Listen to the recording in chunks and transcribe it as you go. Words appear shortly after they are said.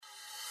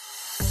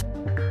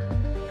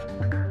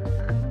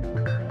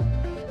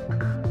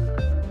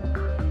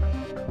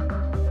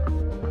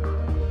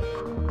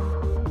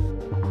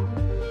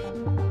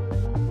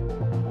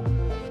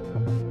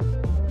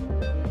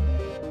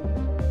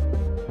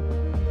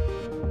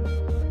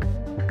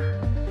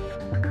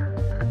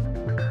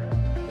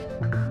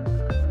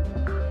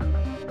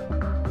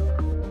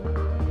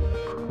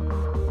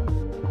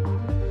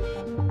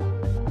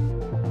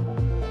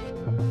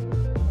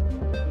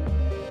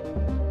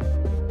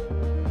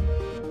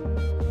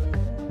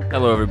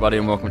Hello, everybody,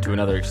 and welcome to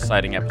another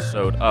exciting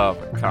episode of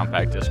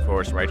Compact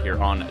Discourse right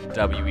here on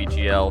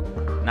WEGL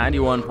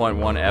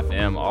 91.1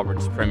 FM,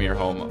 Auburn's premier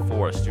home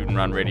for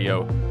student-run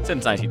radio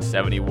since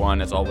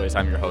 1971. As always,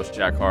 I'm your host,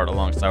 Jack Hart,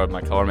 alongside with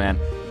my colorman,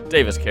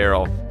 Davis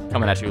Carroll,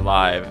 coming at you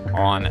live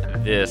on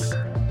this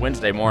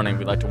Wednesday morning.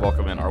 We'd like to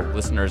welcome in our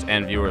listeners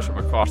and viewers from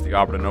across the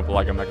Auburn and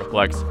Opelika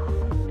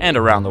Megaplex and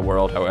around the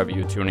world, however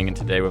you're tuning in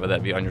today, whether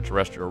that be on your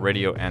terrestrial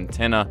radio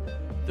antenna,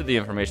 through the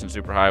information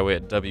superhighway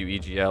at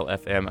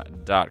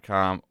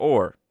weglfm.com,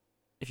 or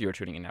if you are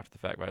tuning in after the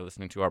fact by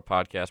listening to our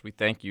podcast, we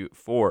thank you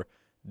for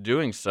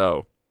doing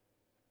so.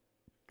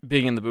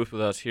 Being in the booth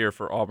with us here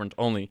for Auburn's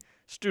only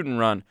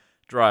student-run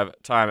drive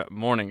time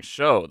morning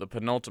show, the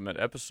penultimate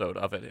episode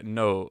of it,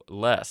 no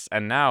less.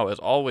 And now, as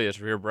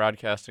always, we're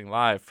broadcasting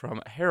live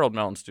from Harold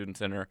Melton Student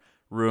Center,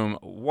 room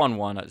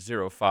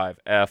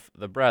 1105F,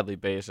 the Bradley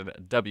Basin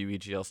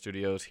WEGL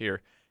studios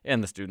here in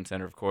the Student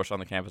Center, of course,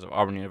 on the campus of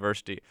Auburn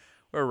University,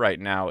 where right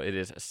now it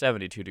is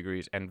 72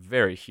 degrees and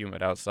very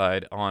humid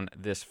outside on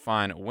this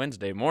fine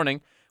Wednesday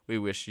morning. We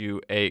wish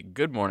you a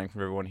good morning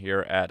from everyone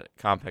here at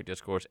Compact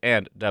Discourse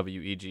and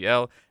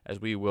WEGL as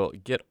we will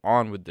get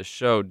on with the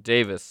show.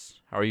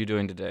 Davis, how are you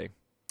doing today?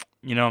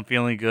 You know, I'm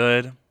feeling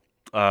good.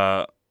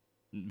 Back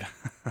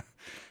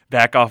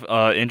off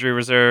injury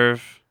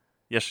reserve.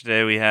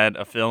 Yesterday we had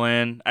a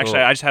fill-in. Actually,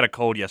 I just had a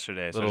cold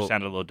yesterday, so it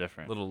sounded a little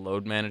different. Little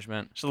load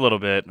management? Just a little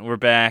bit. We're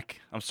back.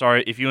 I'm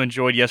sorry. If you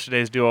enjoyed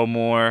yesterday's duo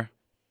more,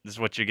 this is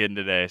what you're getting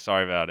today.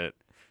 Sorry about it.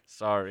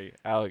 Sorry.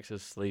 Alex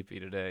is sleepy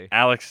today.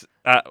 Alex,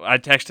 I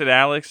texted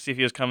Alex to see if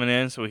he was coming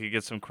in so we could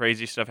get some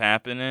crazy stuff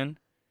happening,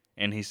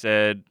 and he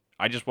said,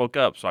 I just woke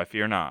up, so I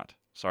fear not.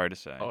 Sorry to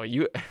say. Oh,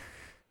 you...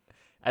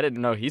 I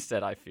didn't know he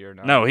said I fear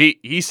not. No,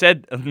 he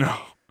said... No,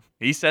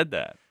 he said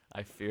that.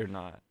 I fear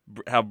not.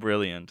 How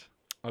brilliant.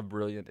 A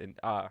brilliant...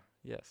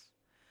 yes.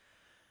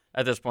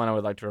 At this point, I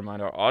would like to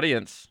remind our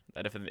audience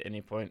that if at any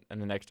point in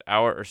the next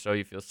hour or so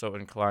you feel so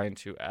inclined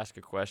to ask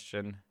a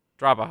question,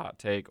 drop a hot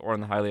take, or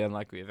in the highly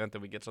unlikely event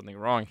that we get something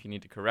wrong, if you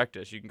need to correct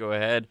us, you can go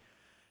ahead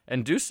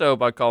and do so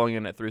by calling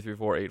in at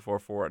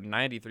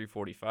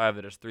 334-844-9345.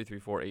 That is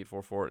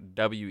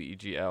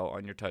 334-844-WEGL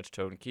on your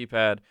touch-tone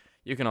keypad.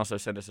 You can also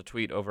send us a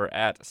tweet over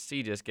at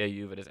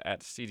CDiscAU, that is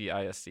at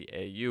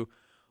CDISCAU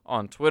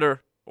on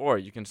Twitter, or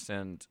you can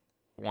send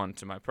one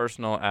to my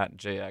personal at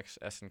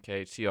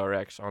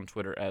JXSNKTRX on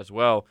Twitter as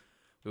well.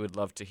 We would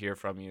love to hear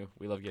from you.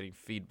 We love getting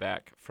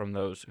feedback from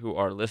those who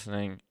are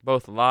listening,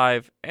 both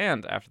live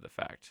and after the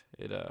fact.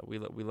 We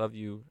love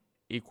you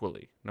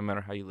equally, no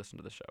matter how you listen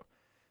to the show.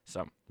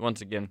 So,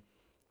 once again,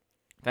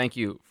 thank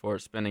you for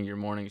spending your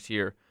mornings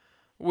here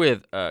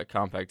with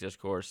Compact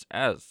Discourse,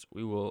 as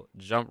we will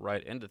jump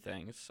right into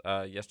things.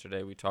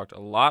 Yesterday, we talked a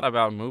lot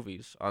about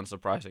movies,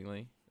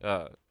 unsurprisingly,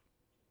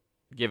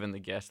 given the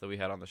guest that we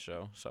had on the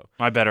show. So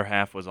my better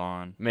half was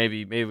on.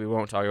 Maybe we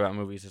won't talk about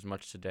movies as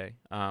much today.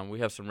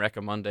 We have some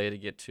Recca Monday to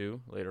get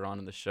to later on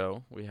in the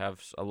show. We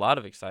have a lot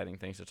of exciting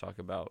things to talk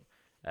about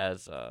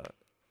as the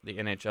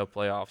NHL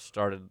playoffs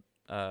started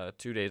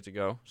 2 days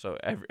ago. So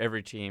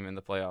every team in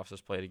the playoffs has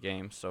played a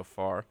game so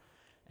far.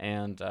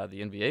 And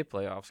the NBA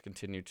playoffs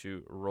continue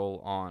to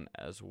roll on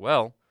as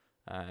well.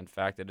 In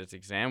fact, it is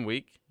exam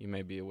week. You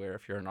may be aware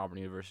if you're an Auburn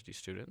University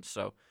student.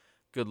 So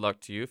good luck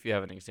to you if you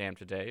have an exam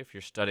today, if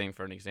you're studying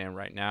for an exam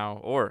right now,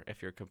 or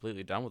if you're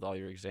completely done with all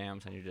your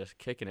exams and you're just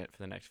kicking it for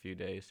the next few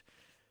days.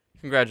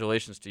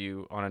 Congratulations to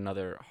you on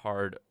another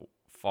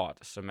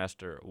hard-fought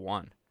semester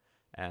one.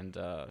 And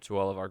to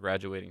all of our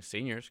graduating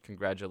seniors,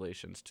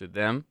 congratulations to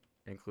them,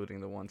 including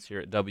the ones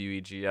here at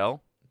WEGL,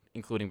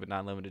 including but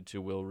not limited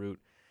to Will Root,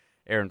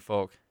 Aaron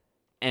Folk,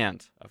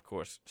 and, of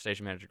course,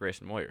 Station Manager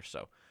Grayson Moyer.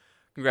 So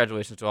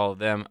congratulations to all of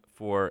them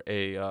for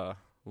a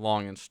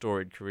long and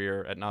storied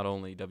career at not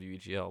only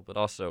WEGL but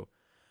also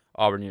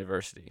Auburn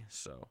University.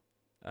 So,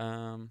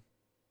 that's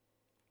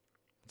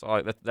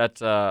all.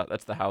 That's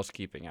the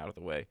housekeeping out of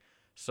the way.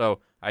 So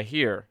I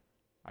hear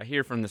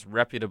from this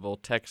reputable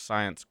tech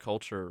science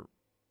culture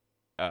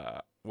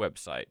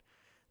website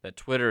that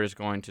Twitter is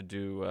going to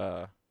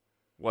do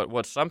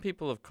what some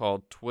people have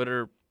called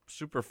Twitter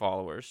super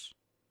followers.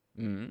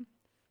 No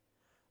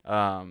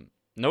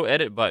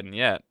edit button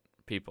yet,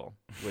 people.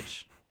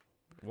 Which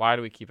why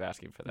do we keep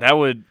asking for that?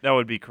 That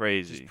would be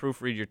crazy. Just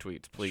proofread your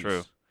tweets, please.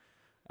 True.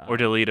 Or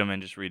delete them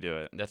and just redo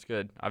it. That's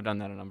good. I've done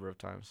that a number of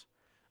times.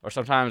 Or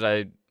sometimes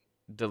I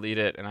delete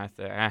it and I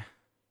think, it's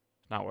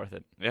not worth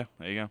it. Yeah,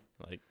 there you go.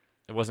 Like,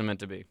 it wasn't meant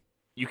to be.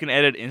 You can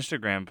edit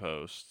Instagram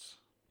posts.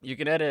 You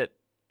can edit.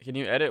 Can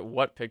you edit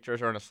what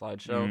pictures are in a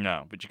slideshow?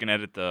 No, but you can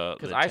edit the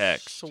text. Because I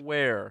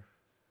swear.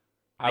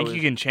 I think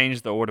you can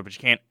change the order, but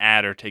you can't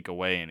add or take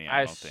away any,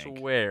 I don't think.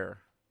 I swear.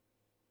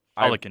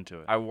 I'll look into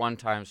it. I one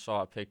time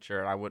saw a picture,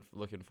 and I went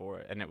looking for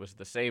it, and it was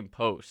the same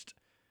post,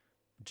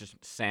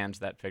 just sans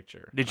that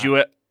picture.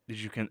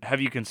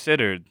 Have you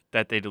considered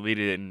that they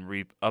deleted it and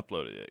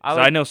re-uploaded it? Because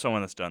I know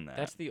someone that's done that.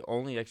 That's the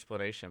only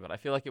explanation, but I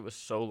feel like it was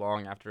so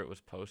long after it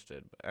was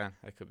posted. But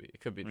it could be.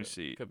 Let me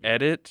see. Could be,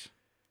 Edit.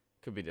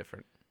 Could be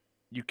different.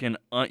 You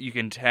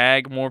can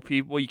tag more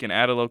people. You can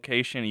add a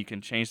location. You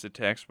can change the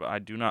text, but I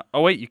do not.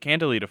 Oh wait, you can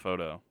delete a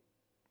photo.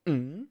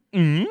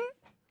 Mm-hmm.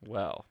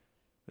 Well,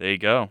 there you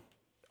go.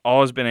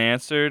 All has been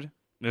answered.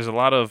 There's a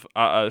lot of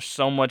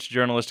so much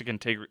journalistic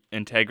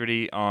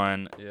integrity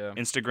on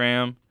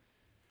Instagram.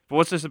 But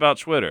what's this about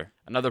Twitter?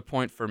 Another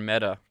point for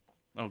Meta.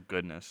 Oh,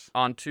 goodness.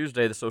 On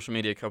Tuesday, the social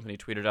media company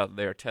tweeted out that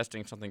they are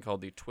testing something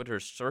called the Twitter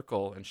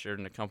Circle and shared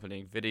an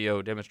accompanying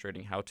video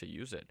demonstrating how to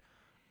use it.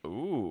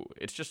 Ooh,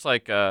 it's just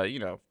like you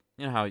know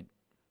how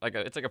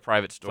it's like a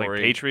private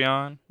story. It's like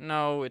Patreon?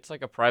 No, it's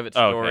like a private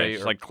story. Okay.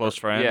 It's like close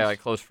friends? Yeah,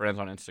 like close friends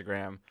on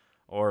Instagram.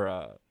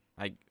 Or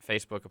like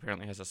Facebook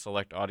apparently has a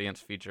select audience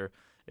feature.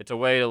 It's a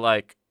way to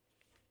like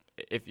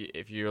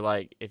if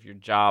your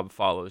job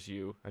follows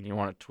you and you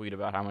want to tweet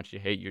about how much you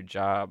hate your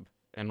job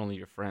and only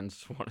your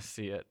friends want to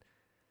see it.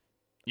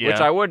 Yeah.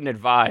 Which I wouldn't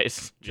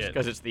advise just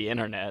because it's the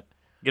internet.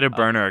 Get a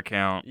burner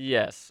account.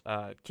 Yes,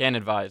 can't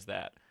advise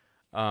that.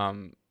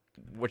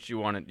 What you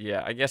want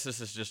to, I guess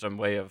this is just a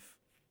way of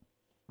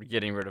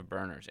getting rid of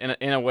burners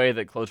in a way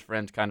that close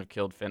friends kind of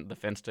killed the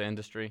Finsta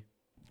industry.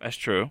 That's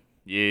true.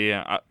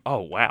 Yeah.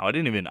 Oh wow, I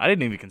didn't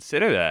even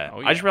consider that.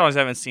 Oh, yeah. I just realized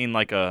I haven't seen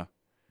like a.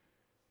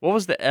 What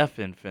was the F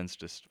in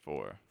Finsta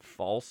for?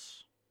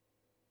 False.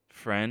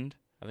 Friend.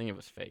 I think it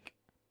was fake.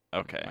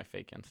 Okay. My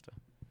fake Insta.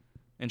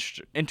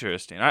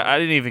 Interesting. I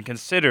didn't even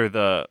consider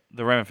the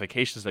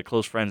ramifications that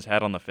close friends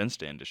had on the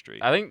Finsta industry.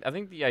 I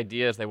think the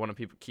idea is they want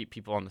to keep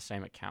people on the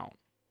same account.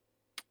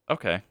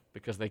 Okay.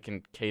 Because they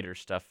can cater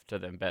stuff to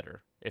them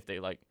better. If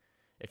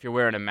you're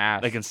wearing a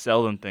mask, they can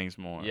sell them things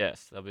more.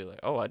 Yes, they'll be like,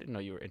 "Oh, I didn't know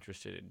you were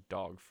interested in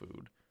dog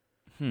food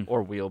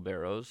or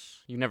wheelbarrows.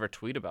 You never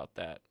tweet about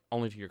that,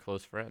 only to your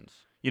close friends."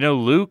 You know,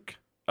 Luke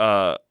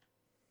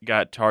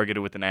got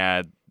targeted with an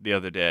ad the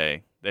other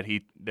day that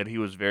he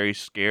was very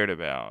scared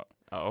about.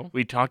 Oh.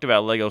 We talked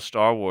about Lego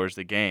Star Wars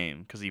the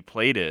game because he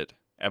played it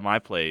at my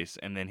place,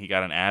 and then he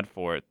got an ad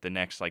for it the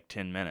next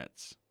 10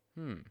 minutes.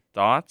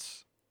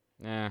 Thoughts?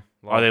 Yeah.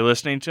 Are they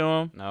listening to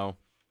him? No.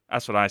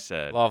 That's what I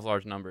said. Law of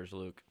large numbers,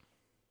 Luke.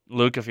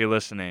 Luke, if you're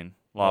listening,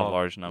 law of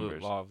large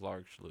numbers. Law of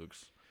large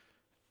Lukes.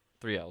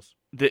 3 L's.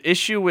 The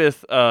issue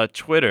with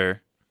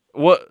Twitter,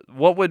 what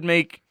would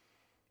make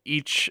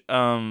each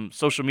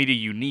social media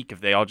unique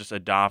if they all just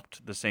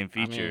adopt the same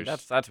features? I mean,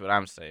 that's what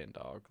I'm saying,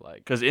 dog.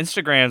 Because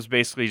Instagram's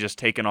basically just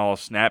taken all of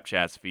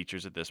Snapchat's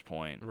features at this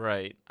point.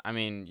 Right. I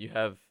mean, you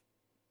have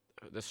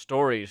the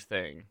stories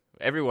thing.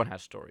 Everyone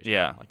has stories.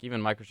 Yeah. Like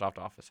even Microsoft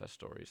Office has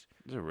stories.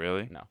 Is it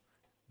really? No.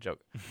 Joke.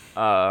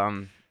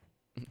 No,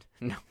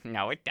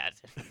 it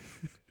doesn't.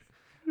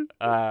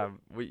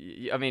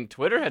 I mean,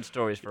 Twitter had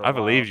stories for a while. I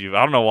believed you.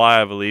 I don't know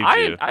why I believed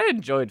you. I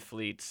enjoyed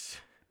fleets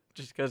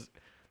just because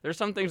there's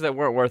some things that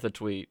weren't worth a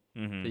tweet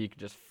that you could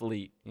just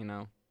fleet,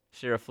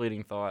 share a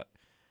fleeting thought.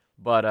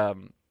 But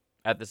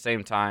at the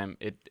same time,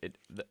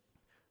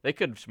 they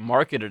could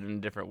market it in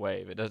a different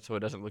way. So it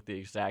doesn't look the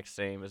exact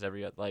same as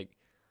every other.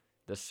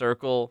 The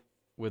circle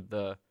with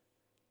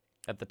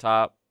at the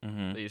top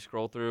that you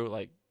scroll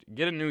through.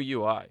 Get a new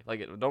UI.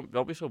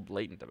 Don't be so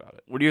blatant about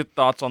it. What are your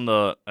thoughts on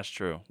the? That's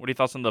true. What are your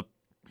thoughts on the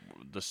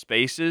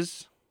Spaces?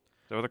 Is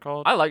that what they're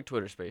called? I like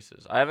Twitter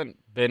Spaces. I haven't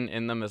been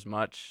in them as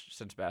much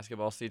since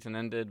basketball season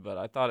ended, but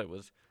I thought it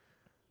was.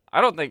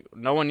 I don't think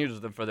no one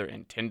uses them for their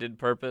intended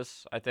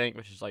purpose. I think,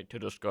 which is to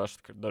discuss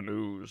the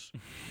news,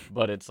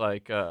 but it's I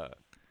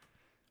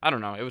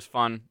don't know. It was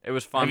fun. It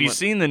was fun. Have you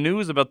seen the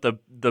news about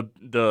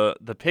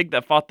the pig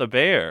that fought the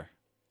bear?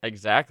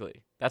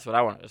 Exactly. That's what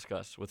I want to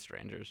discuss with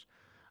strangers.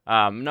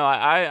 No,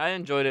 I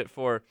enjoyed it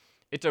for.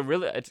 It's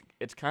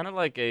kind of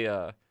like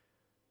a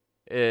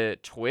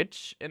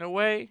Twitch in a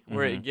way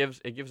where it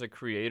gives a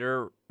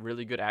creator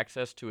really good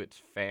access to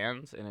its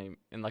fans in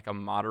a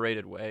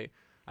moderated way.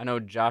 I know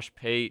Josh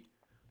Pate,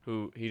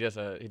 who he does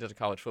a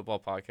college football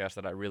podcast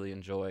that I really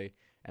enjoy,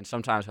 and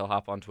sometimes he'll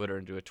hop on Twitter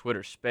and do a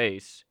Twitter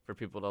space for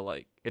people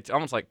to it's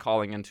almost like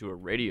calling into a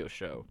radio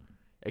show,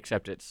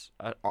 except it's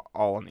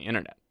all on the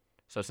internet.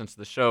 So since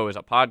the show is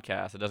a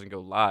podcast, it doesn't go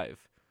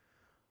live.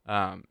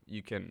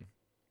 You can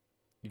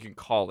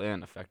call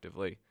in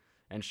effectively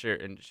and share,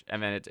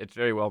 and then it's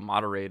very well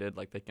moderated.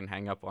 They can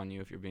hang up on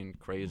you if you're being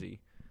crazy,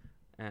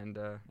 and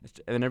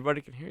then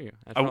everybody can hear you.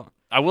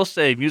 I will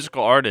say,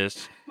 musical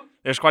artists.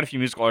 There's quite a few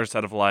musical artists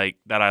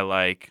that I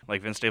like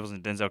Vince Staples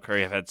and Denzel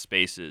Curry have had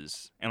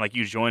spaces, and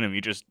you join them,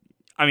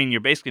 you're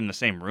basically in the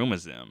same room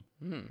as them.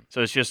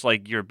 So it's just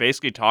you're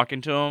basically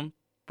talking to them,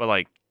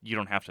 but you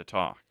don't have to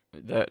talk.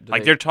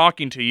 They're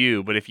talking to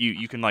you, but if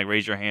you can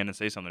raise your hand and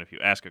say something if you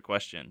ask a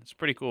question. It's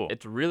pretty cool.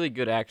 It's really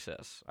good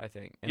access, I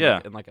think. In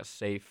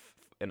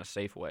a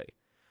safe way.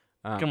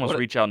 You can almost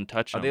reach out and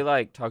touch them. Are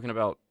they talking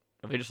about?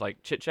 Are they just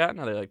chit chatting?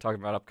 Or are they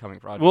talking about upcoming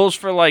projects? Well, it's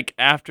for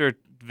after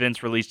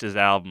Vince released his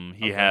album,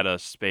 he had a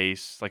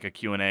space a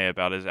Q&A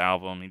about his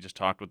album. He just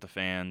talked with the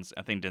fans.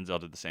 I think Denzel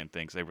did the same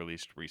thing because they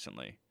released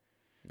recently.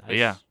 Nice. But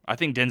yeah, I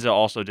think Denzel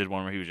also did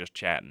one where he was just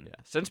chatting. Yeah.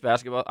 Since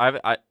basketball,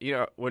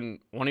 when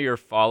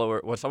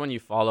someone you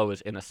follow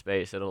is in a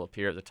space, it'll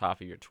appear at the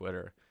top of your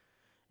Twitter,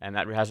 And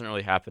that hasn't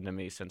really happened to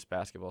me since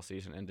basketball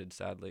season ended,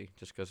 sadly,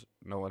 just because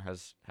no one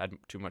has had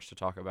too much to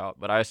talk about.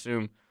 But I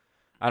assume,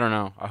 I don't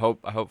know. I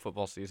hope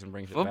football season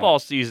brings it back. Football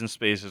season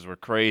spaces were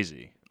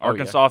crazy. Oh,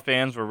 Arkansas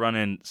fans were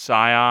running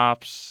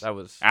psyops. That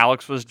was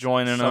Alex was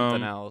joining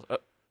something them. else.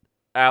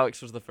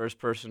 Alex was the first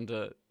person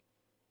to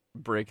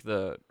break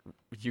the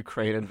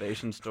Ukraine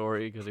invasion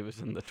story because he was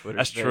in the Twitter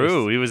That's space.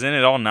 true. He was in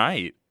it all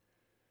night.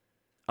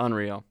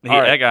 Unreal. He,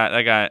 All right.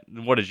 that guy,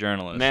 what a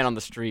journalist. Man on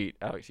the street,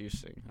 Alex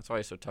Houston. That's why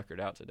he's so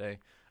tuckered out today.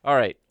 All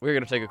right, we're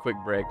going to take a quick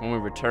break. When we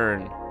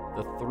return,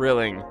 the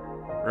thrilling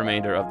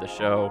remainder of the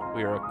show.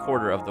 We are a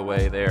quarter of the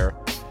way there.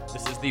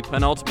 This is the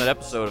penultimate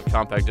episode of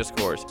Compact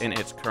Discourse in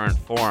its current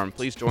form.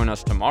 Please join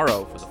us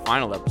tomorrow for the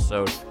final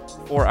episode.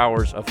 4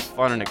 hours of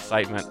fun and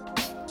excitement.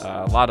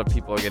 A lot of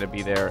people are going to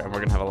be there, and we're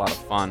going to have a lot of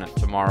fun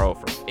tomorrow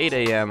from 8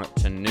 a.m.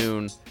 to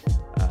noon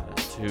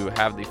to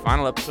have the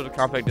final episode of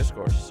Compact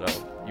Discourse. So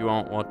you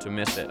won't want to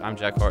miss it. I'm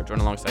Jack Hart,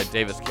 joined alongside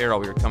Davis Carroll.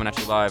 We are coming at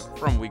you live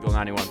from Weagle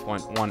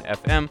 91.1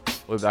 FM.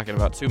 We'll be back in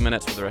about 2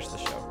 minutes for the rest of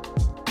the show.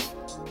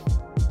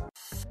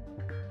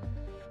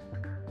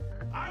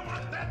 I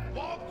want that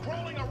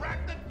wall-crawling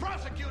arachnid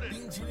prosecuted.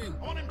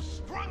 I want him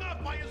strung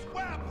up by his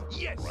web.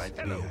 Yes. Right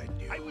Hello.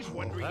 behind you. I was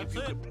wondering if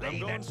you could play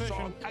that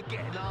song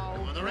again. No,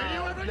 On the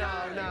radio every day.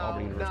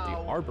 Auburn University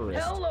arborist,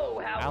 Hello,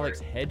 Howard.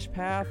 Alex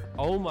Hedgepath.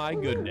 Oh my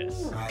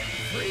goodness.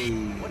 What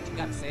you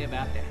got to say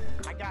about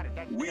that? I got it.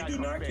 That's We do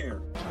not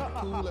care.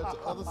 Cool at the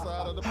other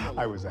side of the pillow.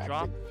 I was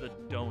Drop acting. the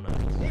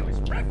donuts. He was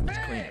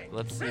perfect.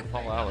 Let's see if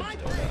Paul Alex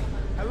does that.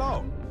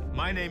 Hello,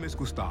 my name is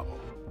Gustavo.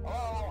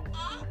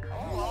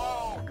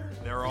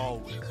 They're all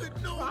Who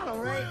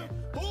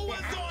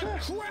was on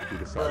crack? He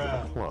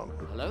decided to plumb.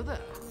 Hello there.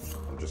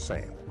 I'm just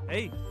saying.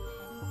 Hey,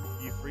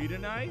 you free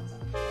tonight?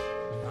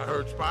 I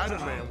heard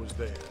Spider-Man was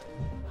there.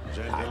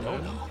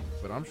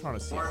 But I'm trying to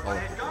see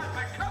colorful.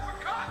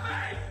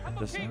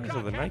 The size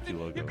of the Nike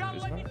logo is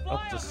not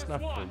up to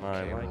snuff for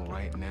my liking.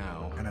 right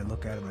now, and I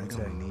look at him and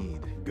say, need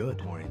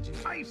good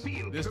oranges. I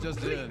feel This just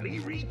completely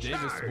in. Davis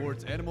recharged.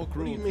 sports animal What do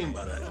cruelty. you mean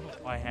by that?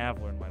 I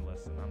have learned my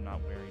lesson. I'm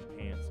not wearing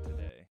pants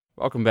today.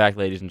 Welcome back,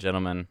 ladies and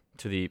gentlemen,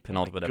 to the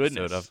penultimate episode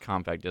goodness. of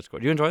Compact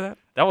Discord. Do you enjoy that?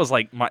 That was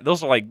like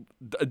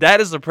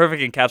that is the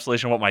perfect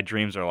encapsulation of what my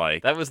dreams are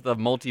like. That was the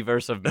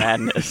multiverse of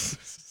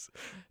madness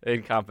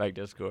in Compact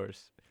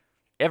Discourse.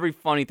 Every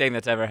funny thing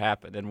that's ever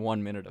happened in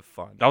 1 minute of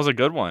fun. That was a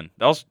good one.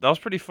 That was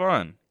pretty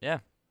fun. Yeah.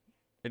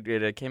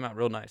 It came out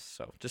real nice.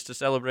 So just to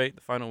celebrate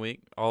the final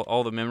week,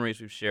 all the memories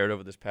we've shared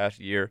over this past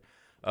year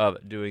of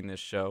doing this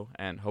show,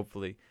 and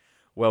hopefully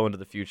well into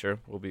the future,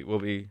 we'll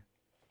be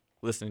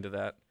listening to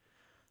that.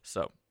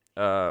 So,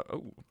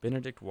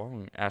 Benedict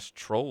Wong asked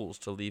trolls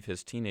to leave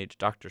his teenage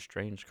Doctor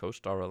Strange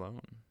co-star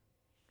alone.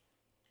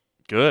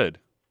 Good.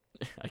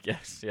 I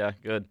guess, yeah,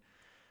 good.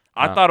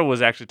 I thought it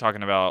was actually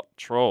talking about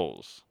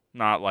trolls,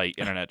 not like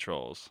internet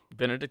trolls.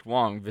 Benedict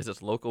Wong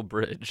visits local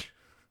bridge.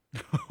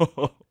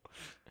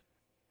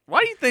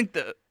 Why do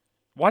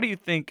you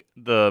think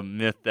the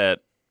myth that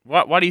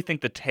why do you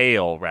think the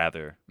tale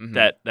rather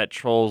Mhm. that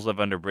trolls live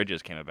under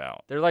bridges came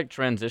about? They're like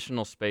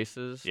transitional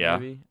spaces, Yeah.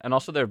 maybe. And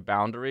also they're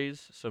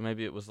boundaries, so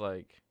maybe it was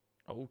like,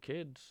 oh,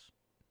 kids,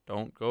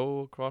 don't go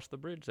across the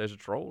bridge. There's a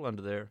troll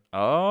under there.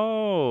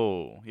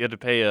 Oh, you had to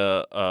pay a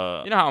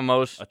You know how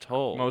most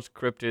toll.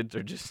 cryptids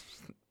are just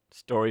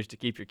stories to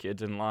keep your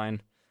kids in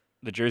line?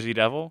 The Jersey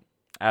Devil,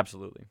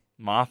 Absolutely.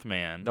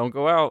 Mothman. Don't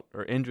go out,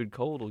 or Injured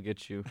Cold will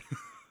get you.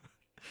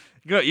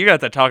 You got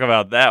to talk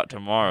about that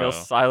tomorrow. He'll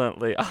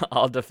silently.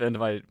 I'll defend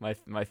my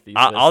thesis.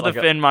 I'll like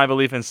defend my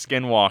belief in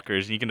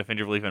skinwalkers, and you can defend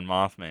your belief in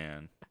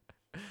Mothman.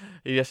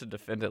 He has to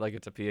defend it like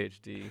it's a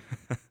PhD.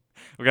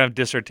 We're gonna have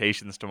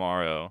dissertations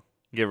tomorrow.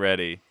 Get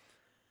ready.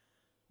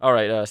 All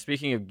right.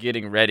 Speaking of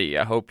getting ready,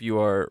 I hope you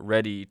are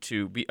ready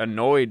to be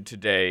annoyed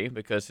today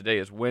because today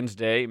is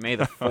Wednesday, May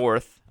the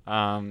 4th.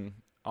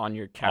 On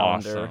your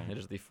calendar, Awesome. it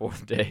is the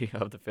 4th day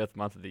of the 5th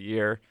month of the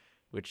year,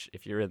 which,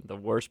 if you're in the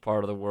worst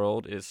part of the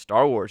world, is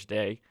Star Wars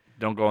Day.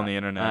 Don't go on the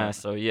internet.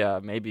 So yeah,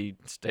 maybe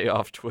stay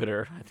off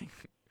Twitter. I think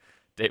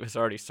Davis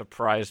already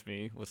surprised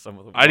me with some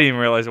of the. I didn't even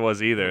realize it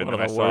was either. One Then of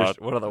I the saw worst.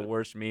 One of the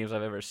worst memes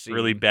I've ever seen.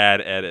 really bad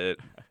edit.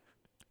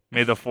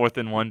 May the 4th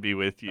and 1 be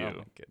with you. Oh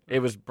my goodness. It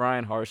was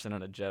Brian Harson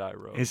in a Jedi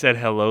robe. He said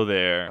hello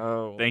there.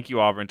 Oh. Thank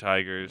you, Auburn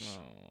Tigers.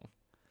 Oh.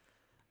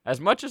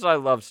 As much as I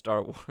love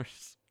Star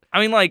Wars, I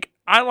mean, like,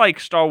 I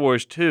like Star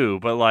Wars too,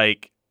 but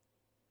like,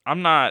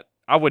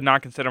 I would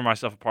not consider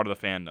myself a part of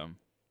the fandom.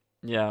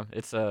 yeah,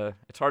 it's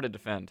hard to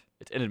defend.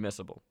 It's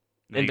inadmissible,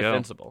 There you go.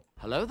 indefensible.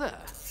 Hello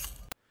there.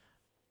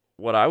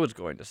 What I was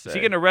going to say. Is he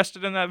getting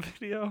arrested in that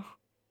video?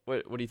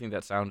 What do you think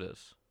that sound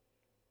is?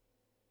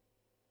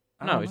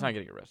 I No, don't he's know. not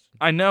getting arrested.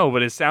 I know,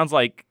 but it sounds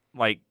like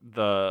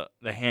the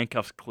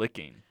handcuffs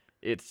clicking.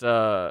 It's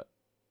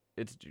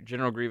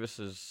General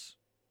Grievous's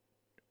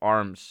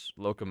arms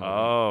locomotive.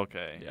 Oh,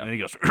 okay. Yeah. And then he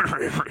goes,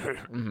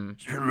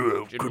 Mhm.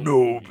 "Hello,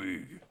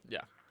 Kenobi." Yeah,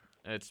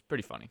 it's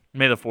pretty funny.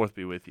 May the 4th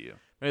be with you.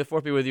 May the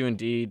 4th be with you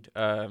indeed.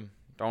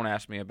 Don't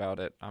ask me about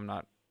it. I'm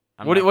not.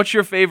 What's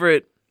your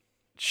favorite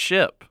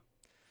ship?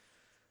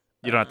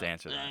 You don't have to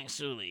answer that.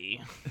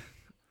 Actually,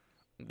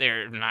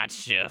 they're not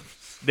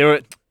ships. There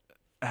were,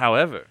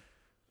 however,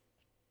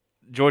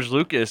 George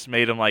Lucas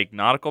made them like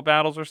nautical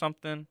battles or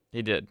something.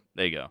 He did.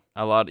 There you go.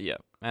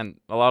 And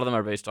a lot of them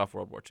are based off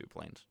World War II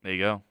planes. There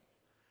you go.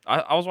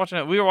 I was watching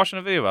it. We were watching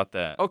a video about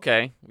that.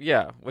 Okay,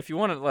 yeah. If you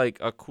wanted like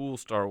a cool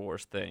Star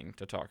Wars thing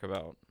to talk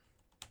about,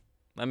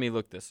 let me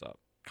look this up.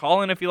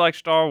 Call in if you like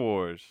Star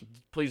Wars.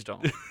 Please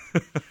don't.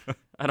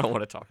 I don't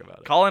want to talk about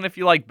it. Call in if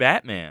you like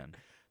Batman.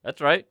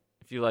 That's right.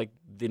 If you like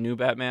the new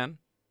Batman.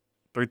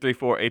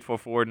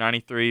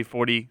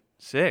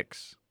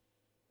 334-844-9346.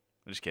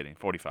 I'm just kidding.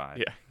 45.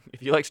 Yeah.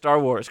 If you like Star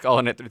Wars, call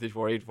in at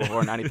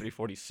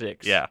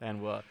 334-844-9346. Yeah.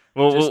 And we'll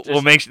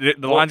make sure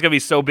the line's gonna be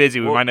so busy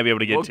we might not be able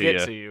to get to you. We'll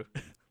get to you.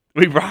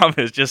 We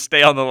promise. Just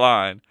stay on the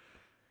line.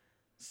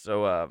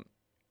 So,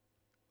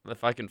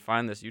 if I can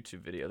find this YouTube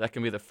video, that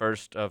can be the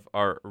first of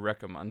our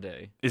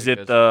recommende. Is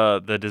it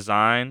the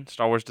design,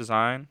 Star Wars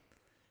design?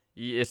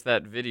 It's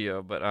that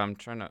video, but I'm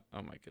trying to.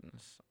 Oh my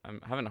goodness, I'm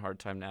having a hard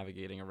time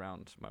navigating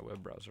around my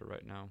web browser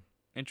right now.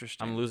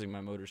 Interesting. I'm losing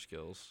my motor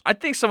skills. I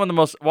think some of the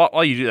most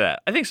while you do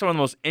that, I think some of the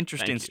most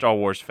interesting Star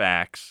Wars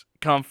facts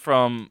come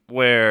from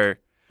where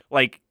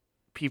like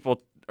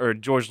people or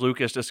George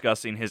Lucas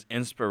discussing his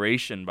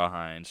inspiration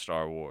behind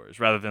Star Wars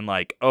rather than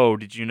like, oh,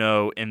 did you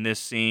know in this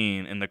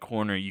scene in the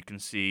corner you can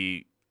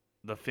see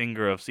the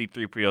finger of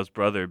C-3PO's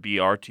brother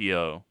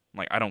BRTO?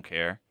 Like, I don't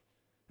care.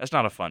 That's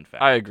not a fun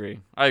fact. I agree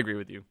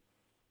with you.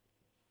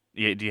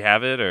 Yeah, do you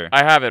have it or?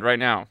 I have it right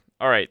now.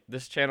 All right,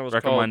 this channel is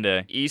Recommend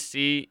called EC.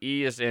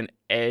 E is in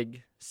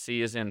egg.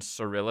 C is in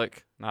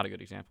Cyrillic. Not a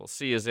good example.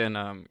 C is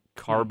in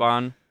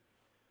carbon.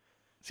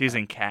 C is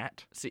in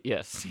cat.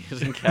 Yes, C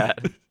is in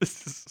cat.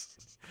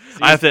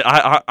 I have to.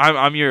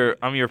 I'm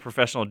your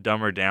professional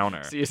dumber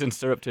downer. C is in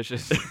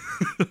surreptitious.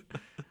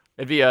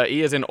 It'd be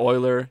E is in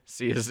Euler.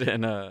 C is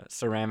in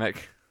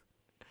ceramic.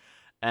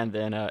 And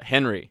then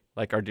Henry,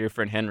 like our dear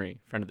friend Henry,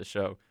 friend of the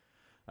show,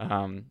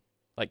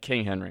 like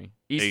King Henry.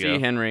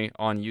 EC Henry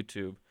on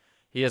YouTube.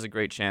 He has a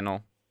great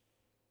channel.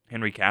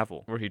 Henry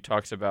Cavill. Where he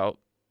talks about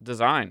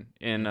design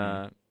in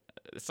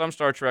some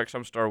Star Trek,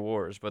 some Star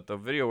Wars. But the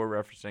video we're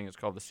referencing is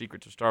called The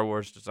Secrets of Star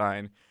Wars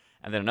Design.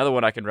 And then another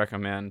one I can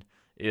recommend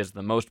is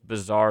The Most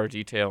Bizarre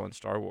Detail in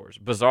Star Wars.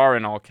 Bizarre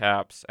in all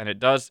caps. And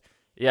it has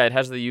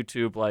the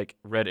YouTube like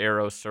red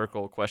arrow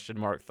circle question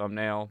mark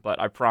thumbnail,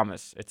 but I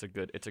promise it's a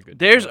good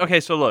okay,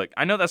 so look,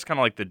 I know that's kind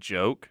of like the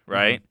joke,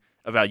 right?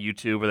 About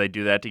YouTube where they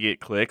do that to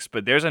get clicks,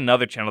 but there's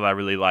another channel that I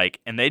really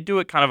like and they do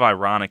it kind of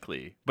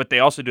ironically, but they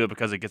also do it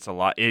because it gets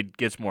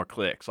more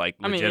clicks, like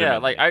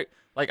legitimately. I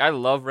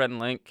love Red and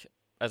Link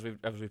as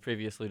we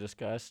previously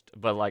discussed,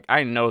 but like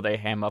I know they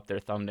ham up their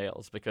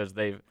thumbnails because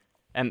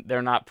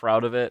they're not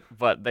proud of it,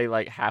 but they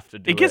like have to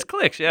do it. It gets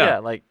clicks, yeah. Yeah,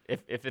 like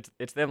if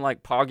it's them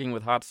like pogging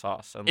with hot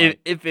sauce. And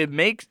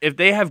if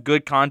they have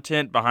good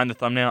content behind the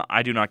thumbnail,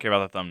 I do not care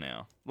about the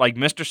thumbnail. Like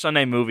Mr.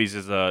 Sunday Movies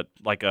is a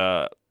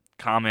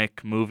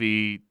comic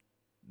movie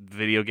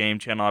video game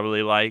channel I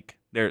really like.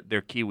 They're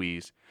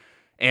Kiwis,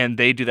 and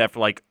they do that for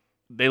like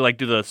they like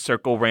do the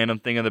circle random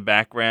thing in the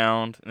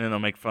background, and then they'll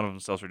make fun of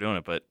themselves for doing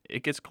it. But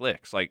it gets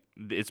clicks. Like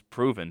it's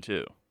proven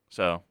too.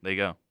 So there you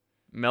go.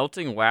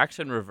 Melting wax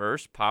in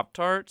reverse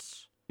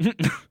Pop-Tarts?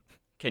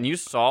 Can you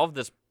solve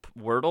this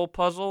Wordle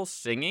puzzle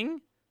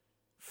singing?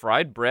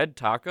 Fried bread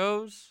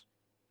tacos?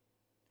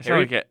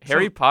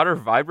 Harry Potter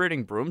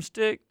vibrating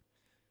broomstick?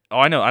 Oh,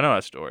 I know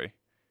that story.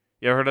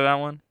 You ever heard of that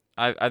one?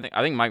 I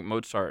think Mike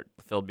Mozart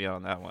filled me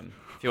on that one.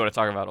 If you want to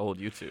talk about old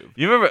YouTube.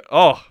 You remember?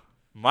 Oh,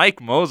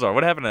 Mike Mozart.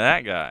 What happened to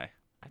that guy?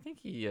 I think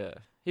he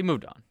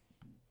moved on.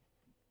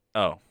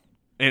 Oh,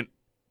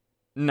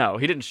 no,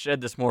 he didn't shed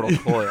this mortal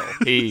coil.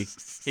 He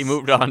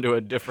moved on to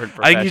a different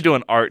profession. I think he's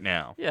doing art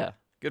now. Yeah,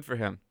 good for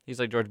him. He's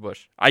like George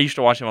Bush. I used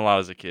to watch him a lot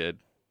as a kid.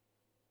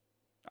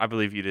 I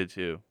believe you did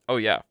too. Oh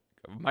yeah,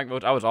 I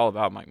was all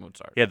about Mike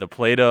Mozart. Yeah, the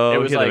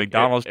Play-Doh. He had the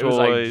McDonald's toys. It was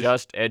like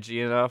just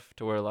edgy enough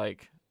to where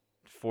like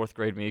fourth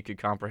grade me could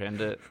comprehend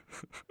it.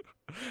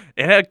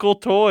 It had cool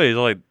toys.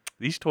 Like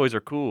these toys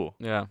are cool.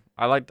 Yeah,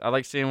 I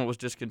like seeing what was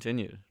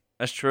discontinued.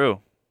 That's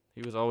true.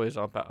 He was always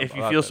about. If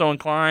you feel so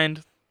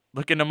inclined,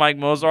 look into Mike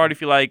Mozart.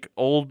 If you like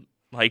old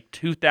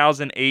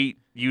 2008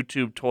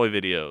 YouTube toy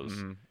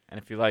videos, and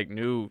if you like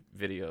new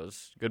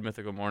videos, Good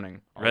Mythical Morning,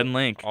 Red and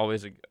Link,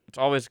 it's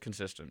always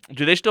consistent.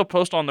 Do they still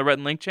post on the Red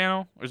and Link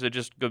channel, or is it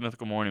just Good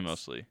Mythical Morning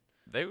mostly?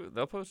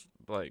 They'll post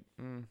like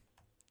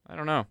I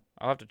don't know.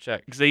 I'll have to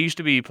check. Because they used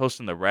to be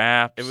posting the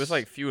raps. It was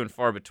like few and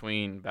far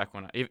between back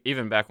when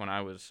even back when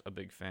I was a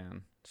big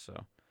fan.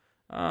 So,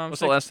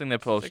 what's the last thing they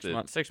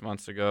posted? 6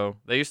 months ago.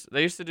 They used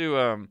to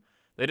do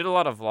they did a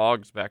lot of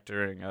vlogs back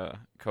during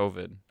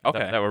COVID.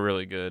 Okay. That were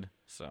really good.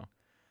 So,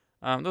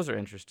 those are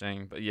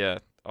interesting. But yeah,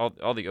 all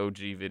the OG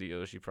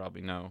videos you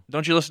probably know.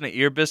 Don't you listen to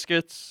Ear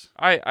Biscuits?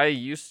 I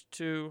used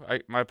to.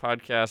 My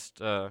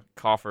podcast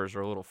coffers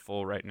are a little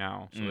full right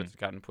now, so it's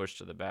gotten pushed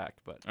to the back.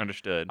 But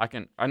understood.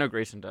 I know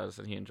Grayson does,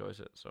 and he enjoys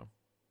it. So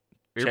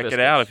check it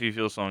out if you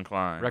feel so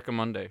inclined.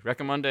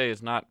 Recommende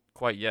is not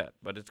quite yet,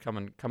 but it's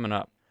coming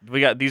up.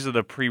 These are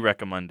the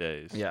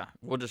pre-recommendays. Yeah,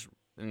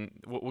 and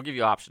we'll give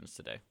you options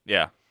today.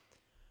 Yeah.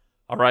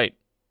 All right.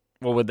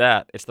 Well, with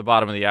that, it's the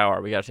bottom of the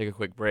hour. We got to take a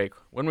quick break.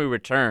 When we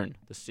return,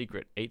 the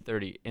secret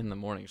 8:30 in the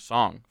morning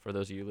song for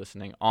those of you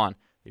listening on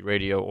the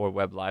radio or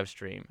web live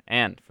stream.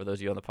 And for those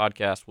of you on the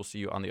podcast, we'll see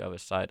you on the other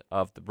side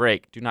of the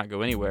break. Do not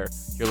go anywhere.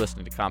 You're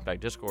listening to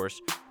Compact Discourse,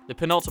 the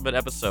penultimate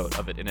episode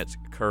of it in its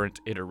current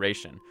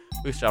iteration.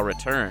 We shall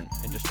return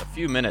in just a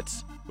few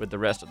minutes with the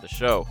rest of the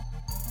show.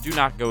 Do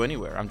not go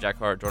anywhere. I'm Jack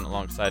Hart, joined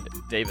alongside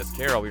Davis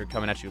Carroll. We are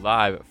coming at you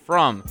live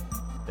from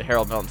the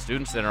Harold Melton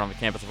Student Center on the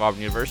campus of Auburn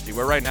University,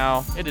 where right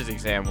now it is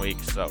exam week.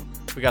 So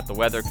we got the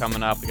weather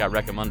coming up, we got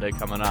Recca Monday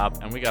coming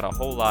up, and we got a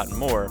whole lot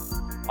more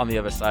on the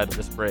other side of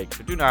this break.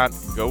 So do not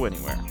go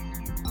anywhere.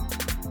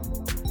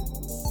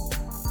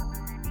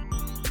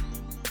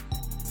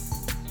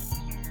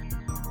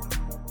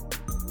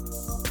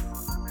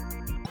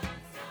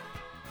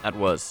 That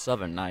was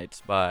Southern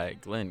Nights by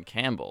Glenn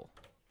Campbell.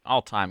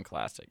 All-time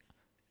classic.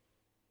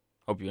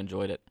 Hope you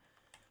enjoyed it.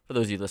 For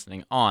those of you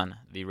listening on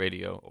the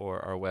radio or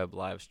our web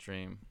live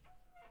stream,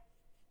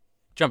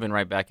 jumping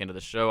right back into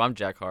the show, I'm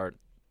Jack Hart,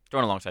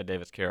 joined alongside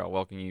Davis Carroll,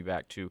 welcoming you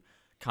back to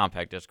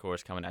Compact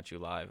Discourse, coming at you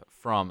live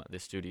from the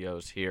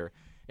studios here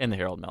in the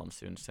Harold Melton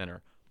Student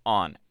Center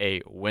on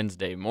a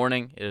Wednesday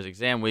morning. It is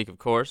exam week, of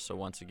course, so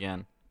once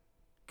again,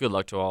 good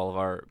luck to all of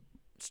our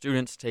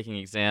students taking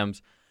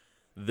exams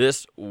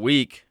this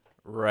week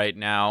right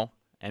now,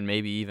 and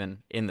maybe even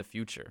in the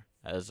future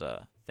as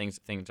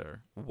things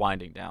are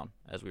winding down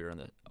as we are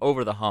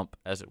over the hump,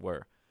 as it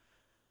were.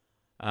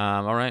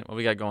 All right, what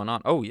we got going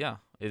on? Oh yeah,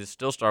 it is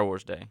still Star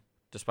Wars Day,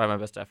 despite my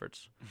best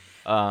efforts.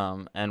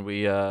 And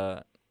we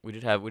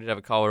did have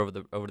a caller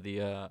over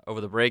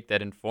the break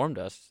that informed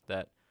us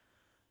that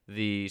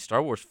the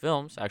Star Wars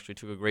films actually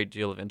took a great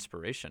deal of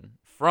inspiration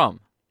from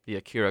the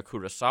Akira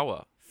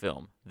Kurosawa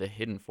film, The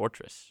Hidden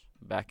Fortress.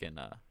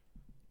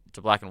 It's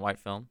a black and white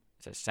film.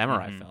 It's a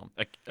samurai film.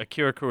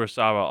 Akira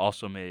Kurosawa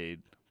also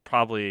made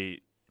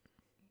probably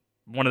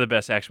one of the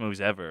best action movies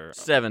ever.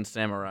 Seven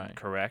Samurai.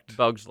 Correct.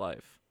 Bug's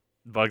Life.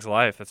 Bug's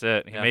Life. That's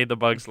it. He made the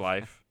Bug's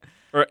Life,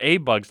 or a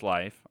Bug's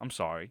Life. I'm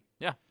sorry.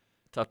 Yeah,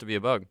 tough to be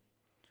a bug.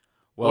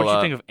 Well, what did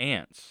you think of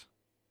ants?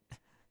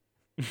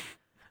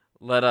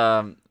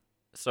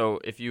 So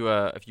if you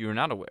are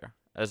not aware,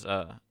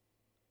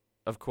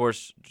 of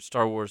course,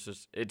 Star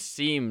Wars it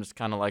seems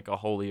kind of like a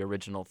wholly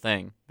original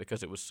thing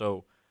because it was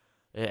so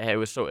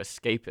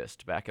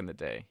escapist back in the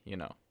day. You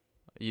know,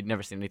 you'd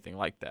never seen anything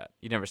like that.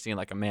 You'd never seen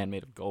like a man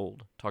made of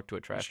gold talk to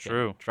a trash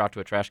can. Talk to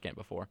a trash can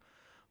before.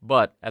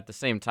 But at the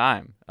same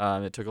time,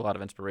 it took a lot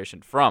of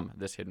inspiration from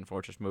this Hidden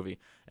Fortress movie,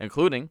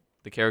 including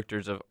the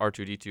characters of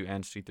R2-D2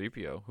 and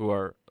C-3PO, who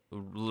are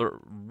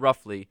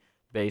roughly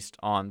based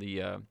on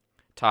the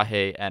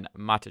Tahei and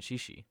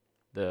Matachishi,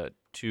 the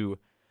two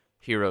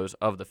heroes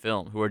of the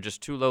film, who are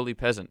just two lowly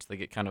peasants that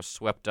get kind of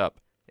swept up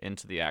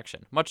into the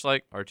action, much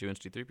like R2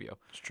 and C-3PO.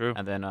 It's true.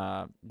 And then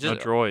just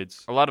no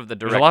droids. A lot of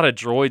There's a lot of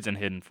droids in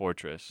Hidden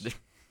Fortress.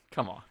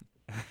 Come on.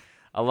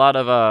 a lot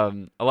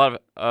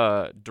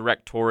of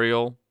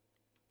directorial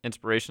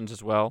inspirations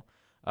as well,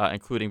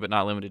 including but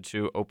not limited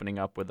to opening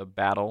up with a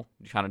battle,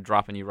 kind of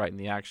dropping you right in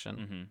the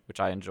action, which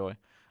I enjoy.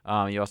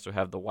 You also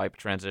have the wipe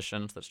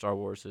transitions that Star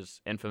Wars is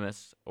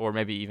infamous, or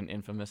maybe even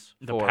infamous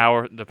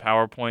for. The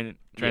PowerPoint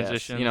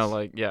transitions.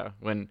 Yes,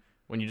 when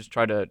you just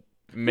try to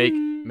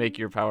make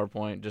your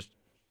PowerPoint just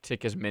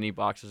tick as many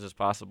boxes as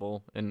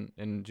possible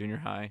in junior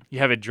high. You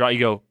have it drop.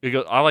 You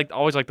go.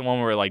 Always like the one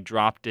where it like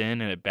dropped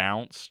in and it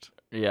bounced.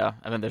 Yeah,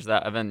 and then there's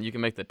that, and then you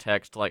can make the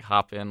text like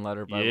hop in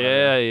letter by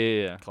letter.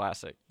 Yeah.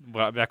 Classic.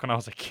 Well, back when I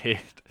was a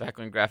kid. Back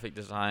when graphic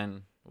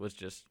design was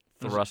just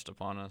thrust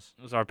upon us.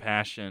 It was our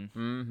passion.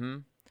 Mm-hmm.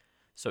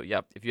 So,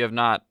 yeah, if you have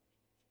not,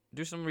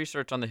 do some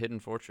research on the Hidden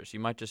Fortress. You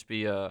might just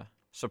be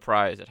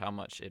surprised at how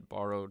much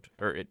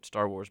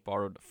Star Wars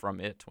borrowed from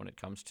it when it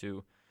comes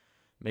to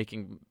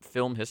making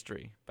film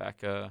history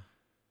back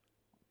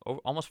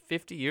almost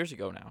 50 years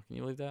ago now. Can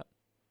you believe that?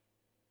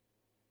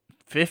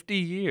 50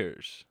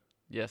 years?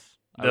 Yes.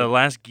 The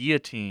last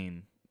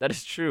guillotine. That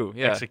is true,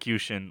 yeah.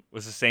 Execution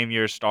was the same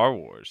year as Star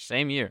Wars.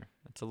 Same year.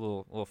 That's a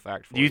little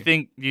fact for you.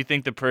 Do you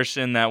think the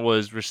person that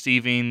was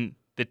receiving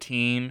the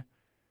teen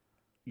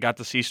got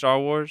to see Star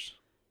Wars?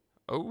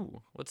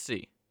 Oh, let's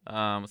see.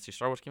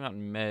 Star Wars came out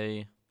in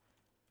May,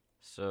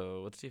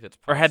 so let's see if it's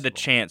possible. Or had the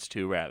chance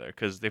to, rather,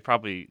 because they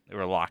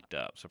were locked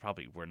up, so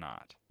probably were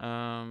not.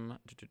 Let's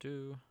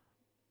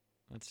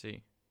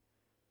see.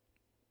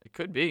 It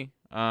could be.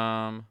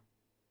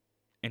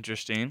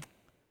 Interesting.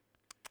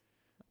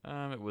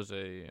 It was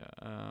a.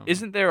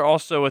 Isn't there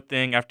also a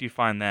thing after you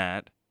find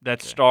that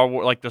Star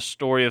Wars, like the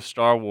story of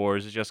Star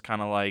Wars, is just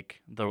kind of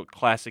like the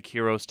classic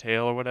hero's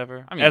tale or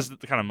whatever? I mean, as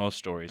the kind of most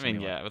stories. I mean,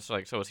 anyway. yeah, it's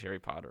like so is Harry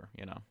Potter.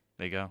 You know.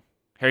 There you go.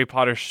 Harry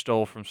Potter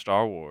stole from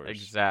Star Wars.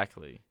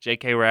 Exactly.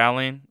 J.K.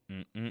 Rowling.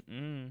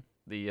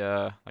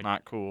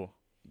 Not cool.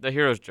 The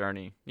hero's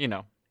journey. You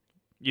know.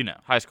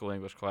 High school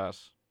English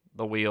class.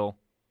 The wheel.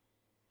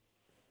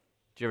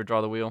 Did you ever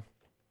draw the wheel?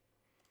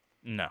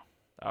 No.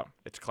 Oh,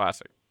 it's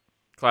classic.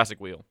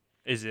 Classic wheel.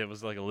 Was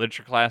it like a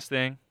literature class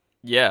thing?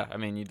 Yeah, I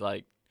mean, you'd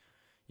like,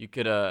 You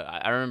could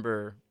I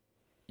remember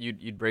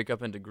you'd break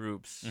up into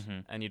groups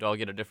and you'd all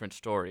get a different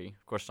story.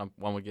 Of course,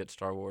 one would get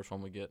Star Wars,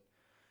 one would get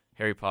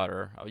Harry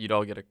Potter. You'd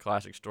all get a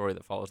classic story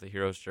that follows the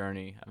hero's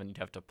journey, and then you'd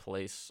have to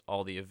place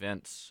all the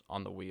events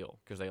on the wheel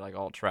because they like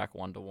all track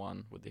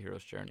 1-to-1 with the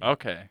hero's journey.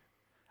 Okay.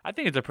 I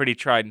think it's a pretty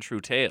tried and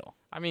true tale.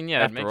 I mean,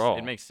 yeah,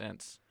 it makes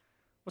sense.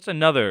 What's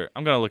another?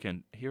 I'm gonna look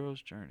in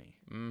Hero's Journey.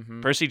 Mm-hmm.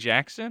 Percy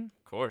Jackson?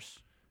 Of course.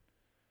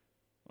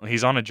 Well,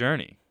 he's on a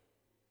journey.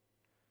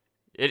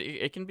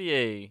 It can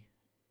be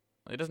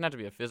it doesn't have to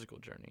be a physical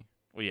journey.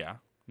 Well, yeah.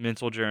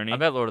 Mental journey. I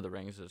bet Lord of the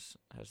Rings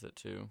has that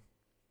too.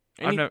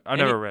 I've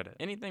never read it.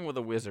 Anything with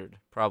a wizard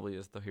probably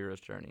is the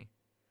hero's journey.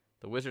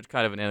 The wizard's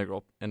kind of an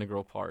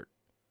integral part.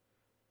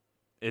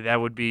 That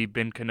would be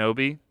Ben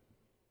Kenobi?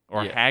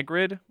 Or Yeah.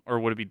 Hagrid? Or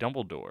would it be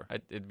Dumbledore?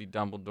 It'd be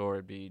Dumbledore,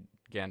 it'd be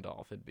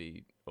Gandalf, it'd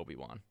be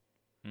Obi-Wan.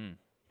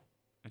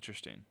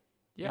 Interesting.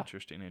 Yeah.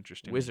 Interesting.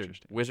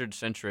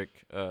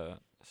 Wizard-centric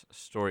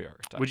story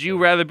archetype. Would you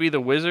rather be the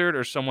wizard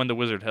or someone the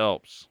wizard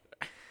helps?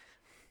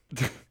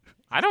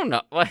 I don't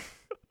know. Like,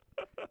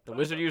 the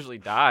wizard usually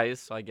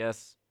dies, so I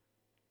guess.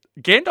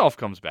 Gandalf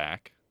comes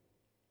back.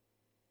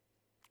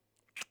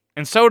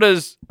 And so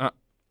does...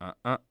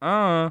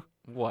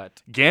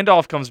 What?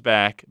 Gandalf comes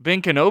back.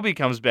 Ben Kenobi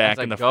comes back As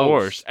a in the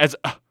ghost. Force.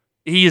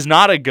 He is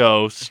not a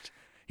ghost.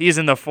 He is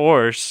in the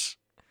Force.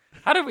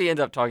 How did we end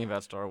up talking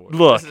about Star Wars?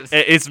 Look,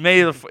 it's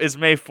May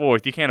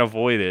 4th. You can't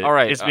avoid it. All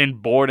right, It's been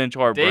bored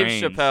into our Dave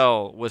brains.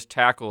 Chappelle was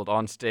tackled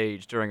on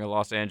stage during a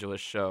Los Angeles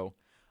show.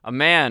 A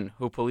man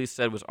who police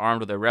said was armed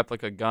with a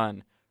replica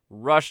gun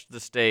rushed the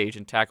stage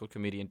and tackled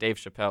comedian Dave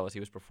Chappelle as he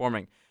was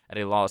performing at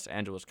a Los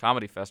Angeles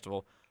comedy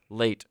festival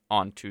late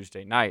on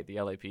Tuesday night. The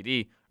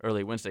LAPD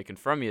early Wednesday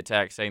confirmed the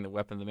attack, saying the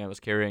weapon the man was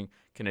carrying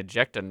can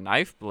eject a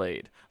knife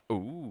blade.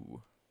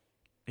 Ooh.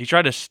 He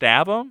tried to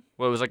stab him?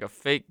 Well, it was like a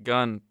fake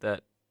gun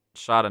that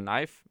shot a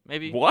knife,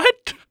 maybe?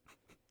 What?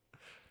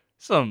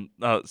 Some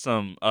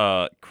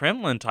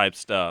Kremlin type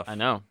stuff. I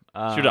know.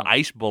 Shoot an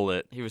ice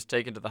bullet. He was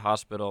taken to the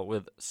hospital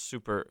with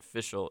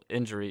superficial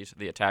injuries.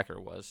 The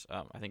attacker was.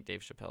 I think Dave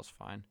Chappelle's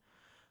fine.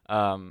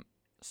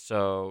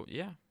 So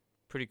yeah,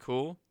 pretty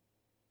cool.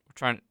 We're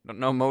trying.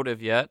 No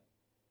motive yet.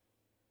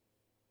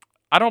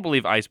 I don't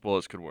believe ice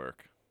bullets could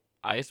work.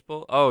 Ice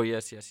bullet. Oh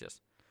yes.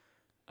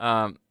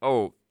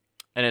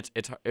 And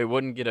it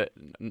wouldn't get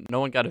no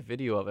one got a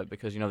video of it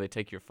because they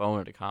take your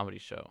phone at a comedy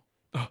show.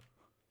 Did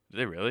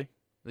they really?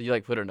 You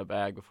like put it in a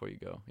bag before you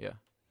go. Yeah.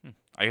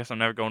 I guess I'm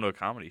never going to a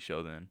comedy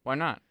show then. Why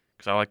not?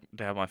 Because I like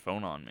to have my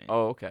phone on me.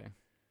 Oh, okay.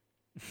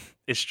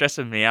 It's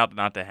stressing me out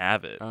not to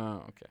have it.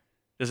 Oh, okay.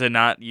 Is it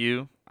not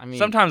you? I mean,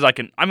 sometimes I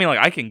can. I mean, like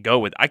I can go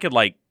with. I could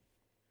like.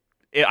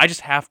 I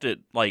just have to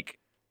like.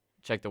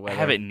 Check the weather.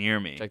 Have it near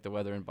me. Check the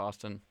weather in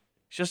Boston.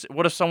 It's just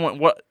what if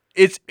someone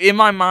it's in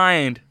my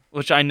mind,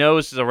 which I know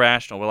this is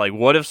irrational, but like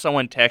what if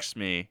someone texts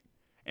me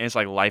and it's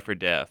like life or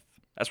death?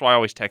 That's why I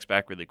always text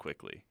back really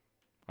quickly.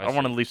 I don't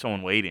want to leave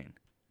someone waiting.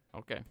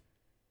 Okay.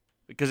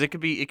 Because it could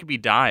be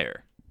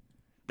dire.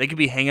 They could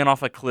be hanging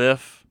off a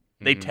cliff.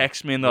 They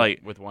text me and they're like,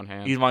 with one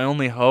hand. He's my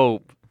only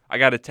hope. I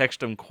got to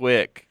text him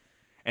quick.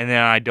 And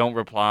then I don't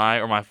reply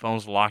or my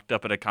phone's locked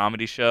up at a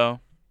comedy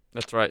show.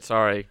 That's right.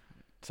 Sorry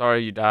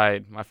you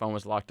died. My phone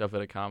was locked up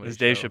at a comedy It's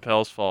show. Dave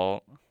Chappelle's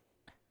fault.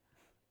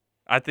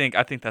 I think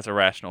that's a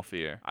rational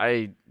fear.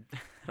 I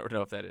don't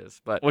know if that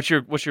is, but What's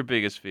your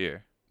biggest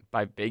fear?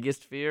 my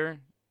biggest fear?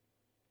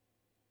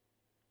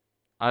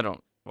 I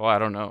don't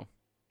know.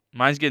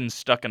 Mine's getting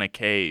stuck in a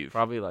cave.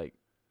 Probably like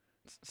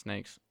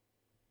snakes.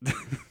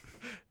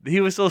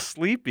 He was so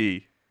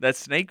sleepy. That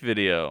snake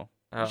video.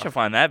 You should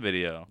find that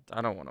video.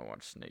 I don't want to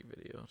watch snake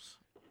videos.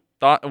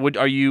 I'll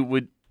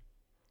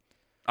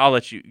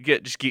let you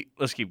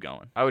let's keep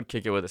going. I would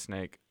kick it with a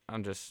snake.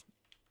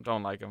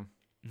 Don't like them.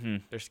 Mm-hmm.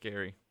 They're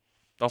scary.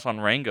 That's on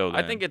Rango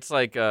then. I think it's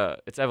like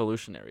it's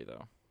evolutionary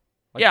though.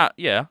 Like,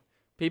 yeah.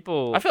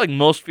 People I feel like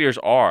most fears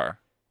are.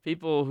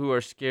 People who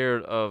are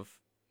scared of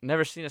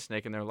never seen a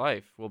snake in their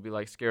life will be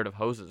like scared of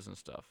hoses and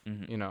stuff.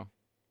 Mm-hmm.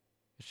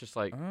 It's just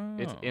like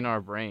it's in our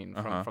brain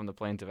from the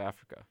plains of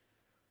Africa.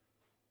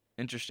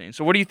 Interesting.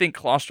 So where do you think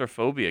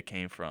claustrophobia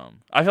came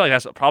from? I feel like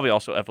that's probably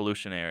also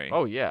evolutionary.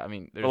 Oh yeah, I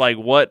mean, but like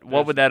what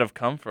would that have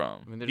come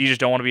from? I mean, you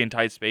just don't want to be in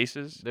tight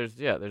spaces? There's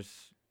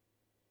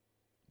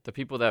the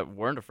people that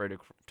weren't afraid of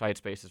tight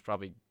spaces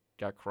probably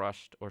got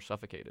crushed or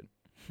suffocated.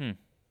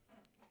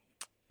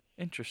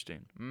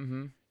 Interesting.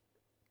 Mm-hmm.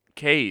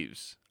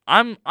 Caves.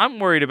 I'm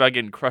worried about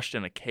getting crushed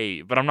in a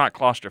cave, but I'm not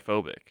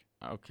claustrophobic.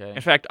 Okay. In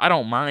fact, I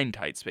don't mind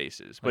tight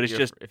spaces, but it's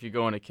just if you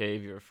go in a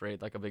cave, you're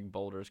afraid like a big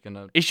boulder is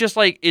gonna. It's just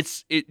like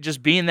it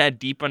just being that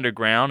deep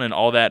underground and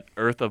all that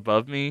earth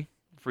above me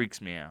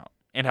freaks me out,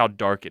 and how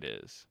dark it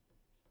is.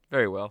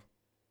 Very well.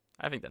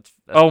 I think that's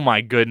Oh my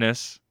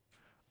goodness.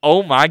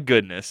 Oh my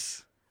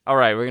goodness. All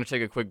right, we're gonna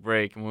take a quick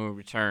break, and when we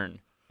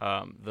return,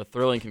 the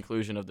thrilling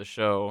conclusion of the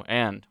show,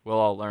 and we'll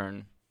all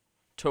learn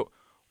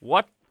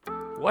what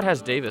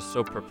has Davis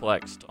so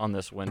perplexed on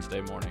this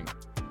Wednesday morning.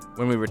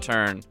 When we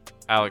return,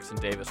 Alex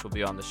and Davis will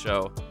be on the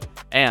show,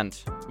 and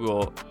we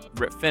will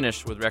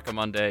finish with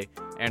Recomonday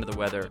and the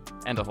weather,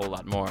 and a whole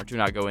lot more. Do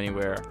not go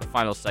anywhere. The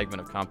final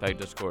segment of Compact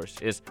Discourse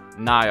is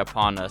nigh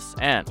upon us,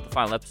 and the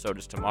final episode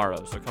is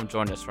tomorrow. So come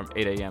join us from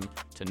 8 a.m.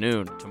 to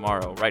noon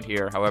tomorrow, right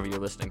here, however you're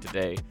listening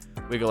today,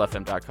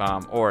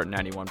 wigglefm.com or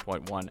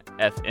 91.1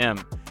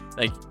 FM.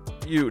 Thank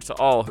you to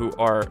all who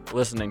are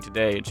listening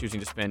today and choosing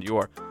to spend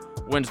your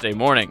Wednesday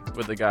morning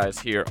with the guys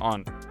here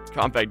on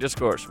Compact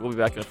Discourse. We'll be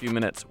back in a few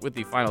minutes with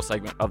the final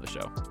segment of the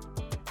show.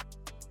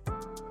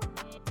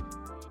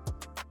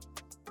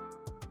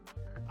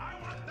 I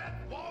want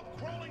that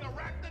wall-crawling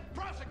arachnid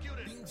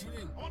prosecuted.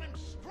 On him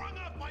strung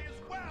up by his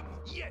web.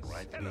 Yes.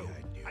 Hello.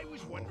 I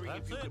was wondering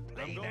if you could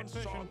play that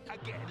song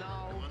again.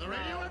 On the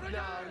radio every day.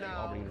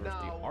 Auburn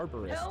University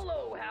arborist,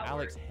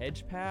 Alex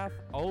Hedgepath.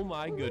 Oh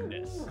my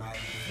goodness.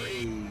 What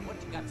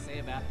you got to say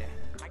about that?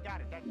 I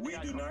got it. That's We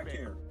do not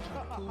care.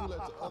 cool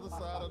at the other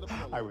side of the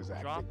pillow. I was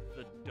Drop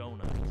acting. the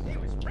donuts.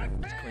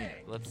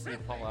 Let's see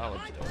Paul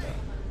Alex do that.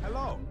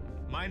 Hello,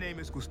 my name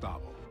is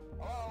Gustavo.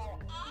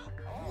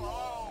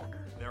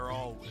 They're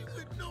all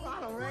Who was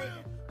on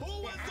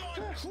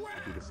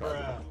crack? You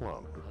decided to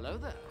plumb. Hello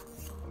there.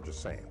 I'm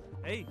just saying.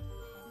 Hey,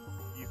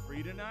 you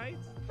free tonight?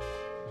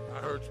 I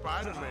heard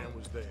Spider-Man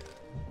was there.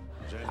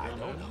 I don't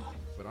know.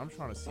 But I'm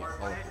trying to see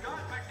colorful.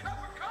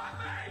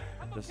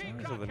 The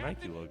size of the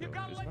Nike logo is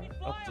not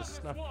up to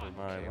snuff for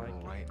my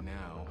liking. right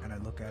now, and I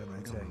look at him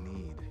and say,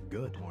 need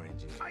good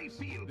oranges. I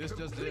feel This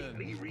just in.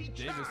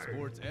 Davis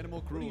Sports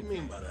Animal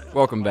Cruelty.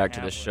 Welcome back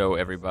to the show,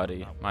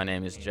 everybody. My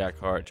name is Jack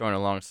Hart, joined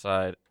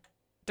alongside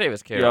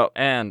Davis Carroll Yup.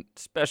 and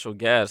special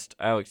guest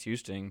Alex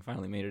Houston.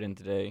 Finally made it in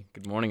today.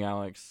 Good morning,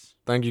 Alex.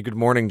 Thank you. Good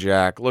morning,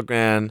 Jack. Look,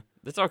 man,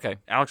 It's okay.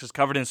 Alex is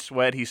covered in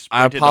sweat. He I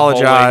sprinted the whole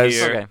way apologize.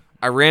 here. It's okay.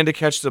 I ran to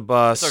catch the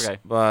bus. It's okay.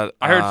 But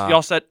I heard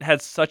y'all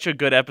had such a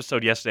good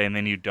episode yesterday, and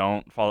then you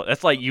don't follow.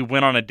 That's like you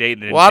went on a date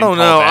and then Well, I didn't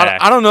don't call know.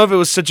 back. I don't know if it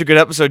was such a good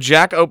episode.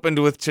 Jack opened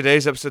with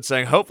today's episode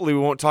saying, "Hopefully, we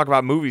won't talk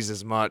about movies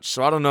as much."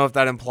 So I don't know if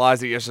that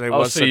implies that yesterday Oh,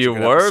 was so such you a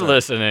good were episode.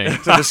 listening.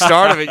 To the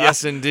start of it.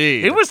 Yes,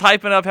 indeed. He was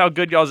hyping up how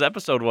good y'all's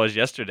episode was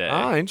yesterday.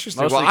 Ah,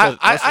 interesting. Mostly Well,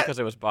 because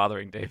it was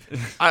bothering David. It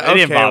didn't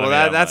bother well, me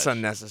that that's much.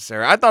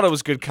 unnecessary. I thought it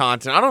was good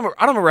content. I don't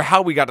remember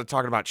how we got to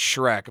talking about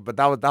Shrek, but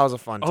that was a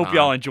fun I time. hope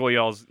y'all enjoy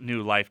y'all's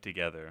new life together.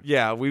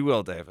 Yeah, we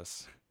will,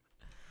 Davis.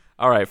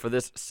 All right, for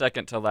this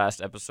second to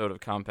last episode of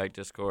Compact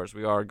Discourse,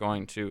 we are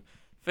going to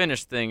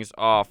finish things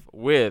off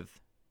with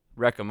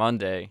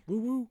Recommonday.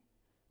 Woo-woo.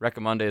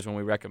 Recommonday is when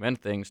we recommend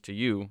things to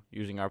you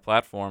using our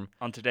platform.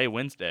 On today,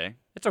 Wednesday,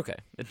 It's okay.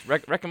 It's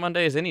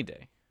Recommonday is any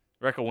day.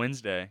 Recca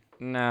Wednesday.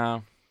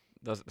 No,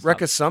 it's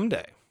Recca not.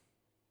 someday.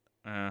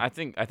 I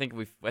think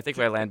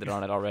I landed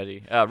on it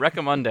already.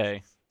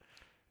 Recommonday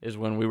is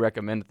when we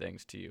recommend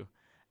things to you.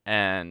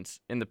 And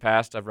in the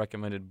past, I've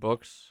recommended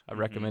books. I've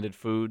recommended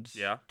foods.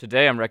 Yeah.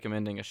 Today, I'm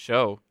recommending a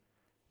show.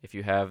 If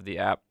you have the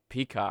app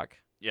Peacock,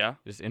 Yeah,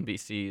 it's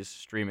NBC's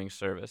streaming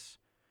service.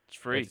 it's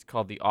free. It's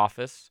called The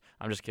Office.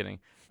 I'm just kidding.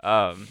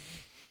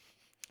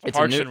 It's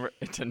Parks and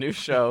it's a new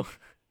show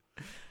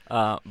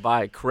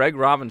by Craig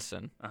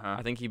Robinson. Uh-huh.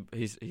 I think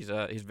he's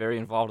very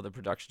involved in the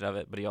production of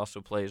it, but he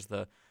also plays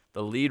the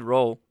lead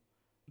role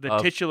The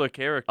of- titular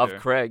character.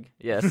 of Craig.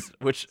 Yes,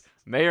 which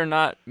may or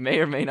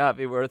may not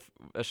be worth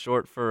a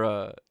short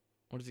for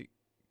what is he,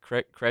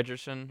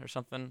 Crederson or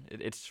something?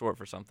 It's short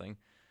for something.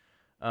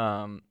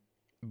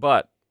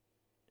 But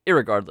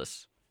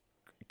irregardless,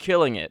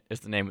 Killing It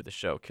is the name of the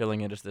show.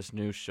 Killing It is this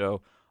new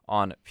show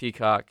on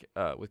Peacock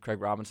with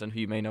Craig Robinson, who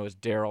you may know as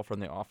Daryl from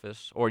The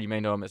Office, or you may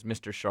know him as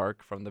Mr.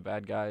 Shark from The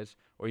Bad Guys,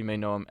 or you may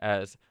know him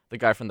as the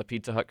guy from the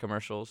Pizza Hut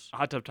commercials.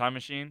 Hot Tub Time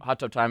Machine. Hot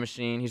Tub Time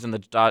Machine. He's in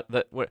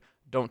the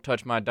Don't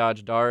Touch My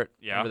Dodge Dart.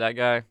 Yeah. Remember that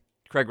guy?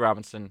 Craig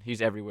Robinson.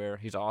 He's everywhere.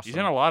 He's awesome. He's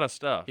in a lot of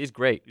stuff. He's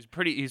great. He's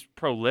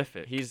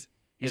prolific. He's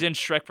in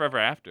Shrek Forever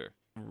After.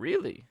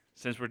 really.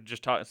 Since we're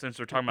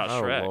talking about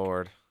Oh Shrek,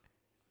 Lord.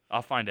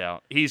 I'll find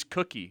out. He's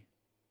Cookie.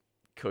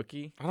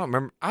 Cookie. I don't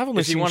remember. I've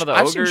only Is he seen one of the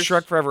I've seen ogres?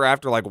 Shrek Forever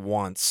After like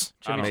once.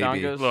 Jimmy maybe.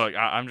 Changas? Look,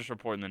 I'm just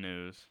reporting the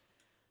news.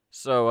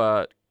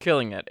 So,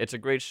 Killing It. It's a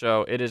great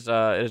show. It is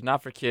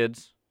not for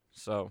kids.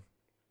 So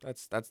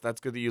That's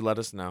good that you let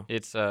us know.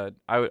 it's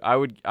I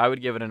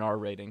would give it an R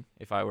rating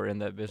if I were in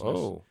that business.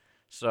 Oh.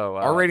 So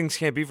Our ratings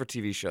can't be for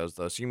TV shows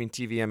though. So you mean I,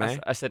 TVMA? s-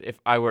 I said if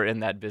I were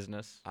in that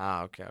business.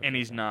 Ah, okay. And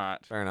he's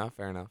not. Fair enough.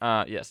 Fair enough.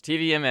 Yes,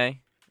 TVMA,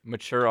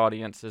 mature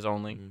audiences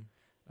only.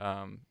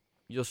 Mhm.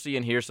 You'll see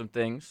and hear some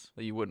things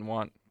that you wouldn't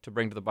want to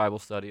bring to the Bible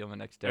study on the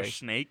next day. There's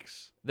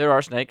snakes. There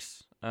are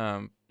snakes.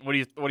 What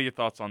are your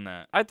thoughts on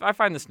that? I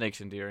find the snakes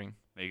endearing.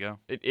 There you go.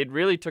 It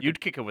really took.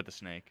 You'd kick it with a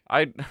snake.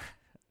 I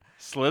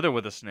Slither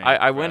with a snake.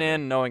 I went rather.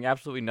 in knowing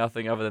absolutely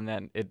nothing other than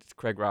that it's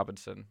Craig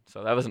Robinson.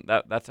 So that wasn't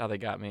that's how they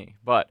got me.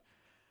 But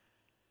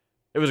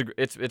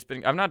it's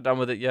been I'm not done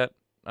with it yet.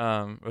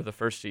 Or the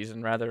first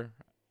season rather.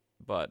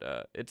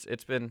 But it's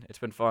been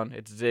fun.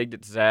 It's zigged,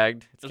 it's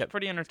zagged. It was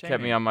pretty entertaining.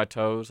 Kept me on my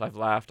toes. I've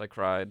laughed, I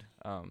cried.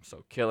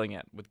 So Killing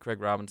It with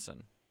Craig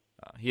Robinson.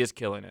 He is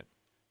killing it.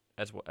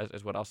 As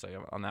what I'll say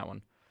on that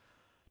one.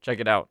 Check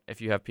it out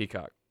if you have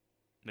Peacock.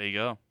 There you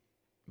go.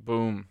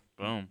 Boom.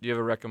 Boom. Do you have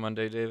a recommend,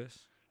 Davis?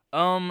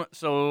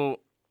 So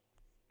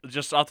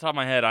just off the top of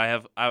my head,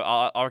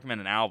 I'll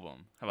recommend an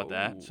album. How about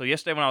that? So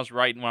yesterday when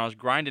I was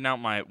grinding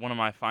out one of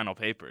my final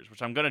papers,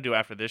 which I'm gonna do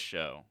after this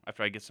show,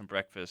 after I get some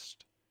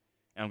breakfast,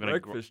 and I'm gonna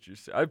breakfast. You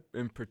say? I'm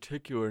in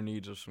particular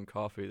needs of some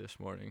coffee this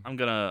morning. I'm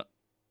gonna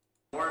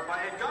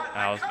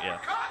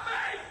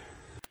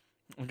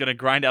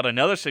grind out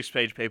another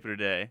 6-page paper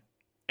today,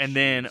 and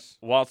then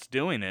whilst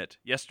doing it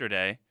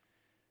yesterday,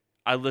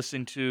 I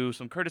listened to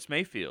some Curtis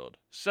Mayfield.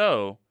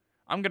 So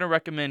I'm gonna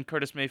recommend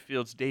Curtis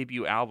Mayfield's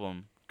debut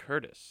album,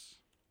 Curtis.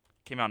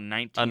 Came out in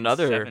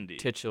 1970. Another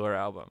titular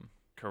album.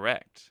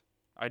 Correct.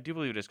 I do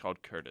believe it is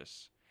called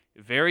Curtis.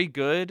 Very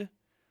good.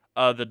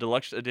 The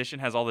deluxe edition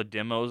has all the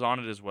demos on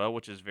it as well,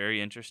 which is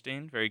very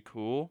interesting, very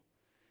cool.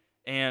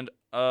 And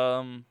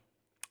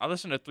I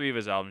listened to 3 of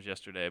his albums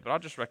yesterday, but I'll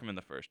just recommend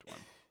the first one.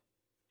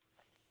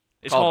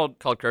 It's called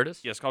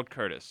Curtis? Yeah, it's called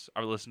Curtis.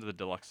 I listened to the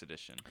deluxe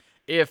edition.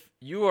 If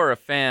you are a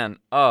fan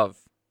of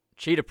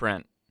Cheetah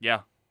Print,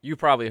 yeah, you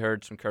probably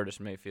heard some Curtis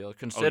Mayfield.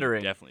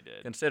 Considering, definitely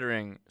did.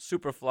 Considering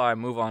Superfly,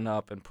 Move On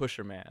Up, and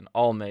Pusher Man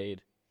all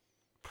made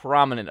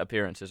prominent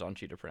appearances on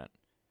Cheetah Print.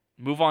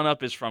 Move On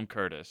Up is from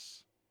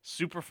Curtis.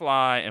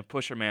 Superfly and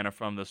Pusher Man are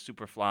from the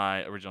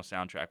Superfly original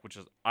soundtrack,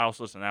 I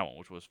also listened to that one,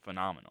 which was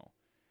phenomenal.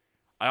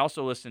 I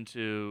also listened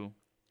to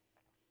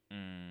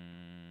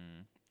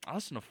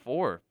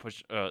 4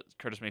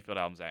 Curtis Mayfield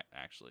albums,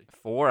 actually.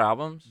 4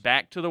 albums?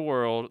 Back to the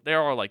World. They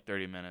are like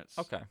 30 minutes.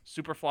 Okay.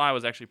 Superfly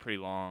was actually pretty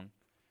long.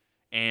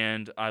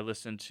 And I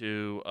listened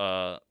to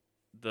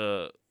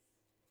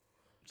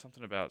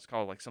it's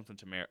called like something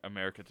to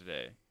America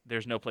Today.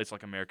 There's no place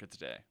like America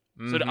Today.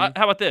 Mm-hmm. So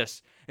how about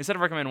this? Instead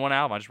of recommending one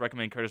album, I just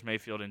recommend Curtis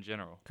Mayfield in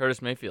general.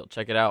 Curtis Mayfield,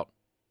 check it out.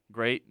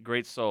 Great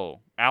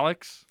soul.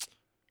 Alex?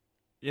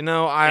 You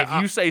know,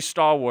 if you say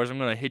Star Wars, I'm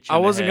going to hit you I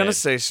in the wasn't going to head.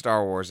 say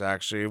Star Wars,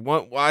 actually.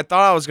 I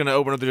thought I was going to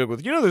open up the joke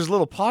with, there's a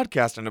little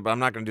podcast in it, but I'm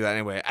not going to do that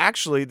anyway.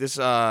 Actually,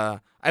 I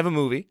have a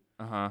movie.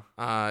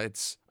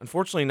 It's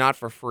unfortunately not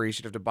for free.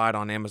 You'd have to buy it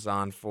on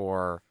Amazon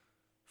for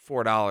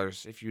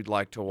 $4 if you'd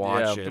like to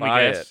watch it. Can we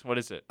guess? What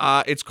is it?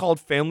 It's called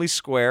Family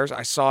Squares.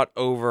 I saw it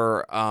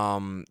over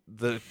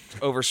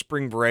over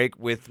spring break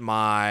with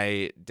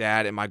my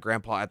dad and my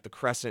grandpa at the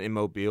Crescent in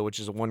Mobile, which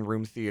is a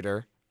 1-room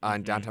theater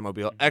in downtown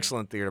Mobile.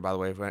 Excellent theater, by the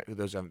way. For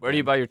those who haven't Where do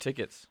you buy your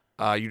tickets?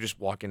 You just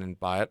walk in and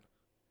buy it.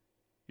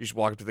 You just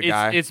walk up to the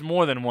guy. It's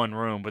more than 1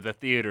 room, but the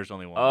theater's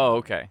only 1 room. Oh,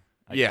 okay.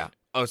 Yeah.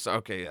 Oh, so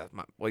okay, yeah.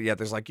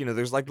 There's like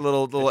there's like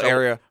little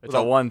area. It's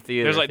a one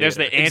theater. There's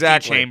the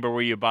Exactly. antechamber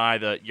where you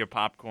buy your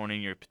popcorn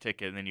and your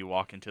ticket, and then you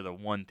walk into the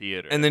one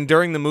theater. And then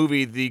during the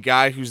movie, the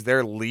guy who's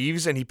there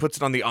leaves, and he puts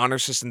it on the honor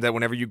system that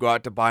whenever you go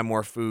out to buy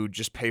more food,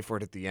 just pay for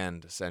it at the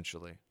end.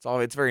 Essentially,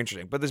 it's very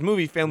interesting. But this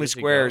movie, Family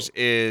Squares,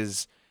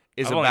 is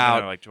I've about only been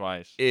there like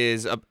twice.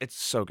 It's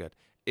so good.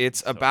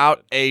 It's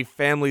about a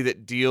family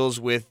that deals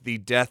with the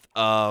death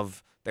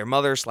of their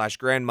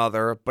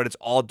mother/grandmother, but it's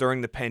all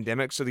during the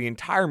pandemic. So the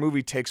entire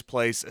movie takes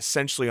place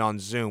essentially on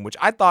Zoom, which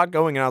I thought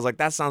going in, I was like,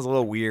 that sounds a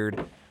little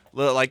weird,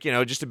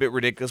 just a bit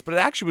ridiculous. But it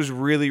actually was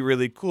really,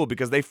 really cool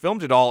because they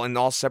filmed it all in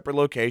all separate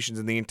locations,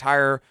 and the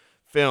entire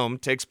film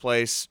takes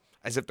place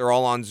as if they're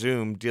all on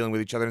Zoom dealing with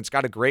each other. And it's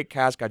got a great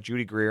cast, got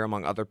Judy Greer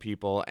among other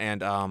people,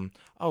 and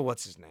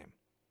what's his name?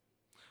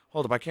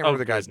 Hold up, I can't remember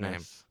the guy's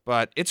name,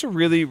 but it's a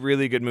really,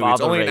 really good movie.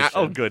 It's only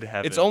good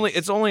heavens!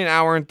 It's only an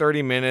hour and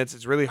 30 minutes.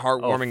 It's really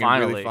heartwarming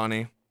and really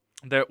funny.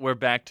 We're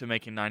back to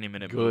making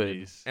 90-minute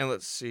movies. And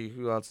let's see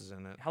who else is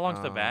in it. How long's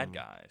the bad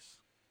guys?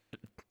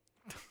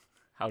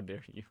 How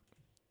dare you?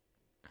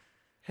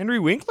 Henry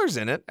Winkler's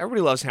in it. Everybody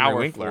loves Henry Hour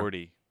Winkler.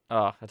 40.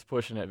 Oh, that's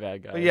pushing it,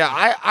 bad guys. But yeah,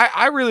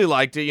 I really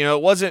liked it.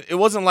 It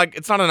wasn't like,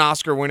 it's not an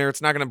Oscar winner.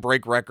 It's not going to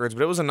break records,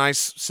 but it was a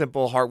nice,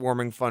 simple,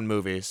 heartwarming, fun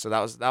movie. So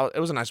it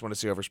was a nice one to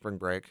see over spring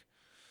break.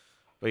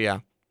 But yeah,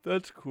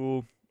 that's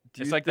cool.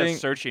 It's like that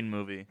searching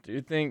movie. Do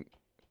you think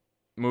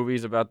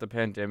movies about the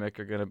pandemic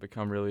are going to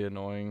become really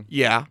annoying?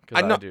 Yeah,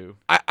 I do.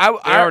 I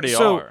already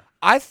are.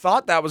 I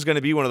thought that was going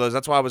to be one of those.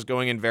 That's why I was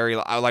going in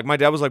my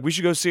dad was like, we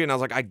should go see it. And I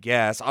was like, I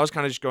guess. I was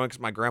kind of just going because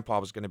my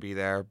grandpa was going to be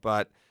there.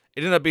 But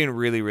it ended up being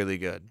really, really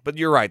good. But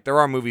you're right. There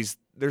are movies.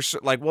 There's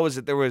like, what was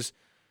it? There was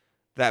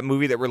that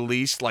movie that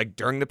released like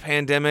during the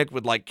pandemic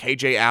with like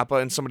KJ Apa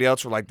and somebody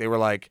else they were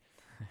like,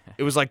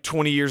 it was like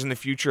 20 years in the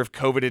future if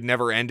COVID had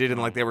never ended and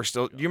like they were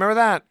still. Do you remember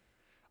that?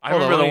 I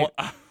remember the one.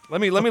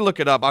 Let me look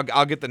it up.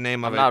 I'll get the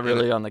name of it. I'm not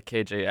really on the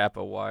KJ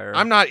Apa wire.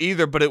 I'm not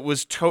either, but it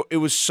was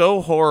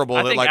so horrible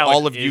that like Alex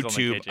all of is on the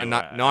YouTube. KJ I'm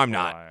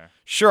not. wire.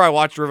 Sure, I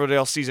watched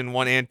Riverdale season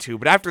 1 and 2,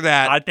 but after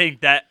that, I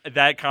think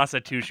that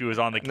constitutes you was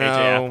on the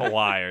KJ Apa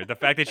wire. The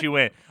fact that you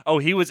went,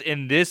 he was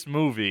in this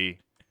movie.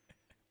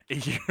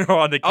 You're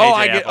on the KJ Apa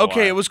wire.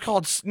 Okay, it was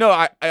called.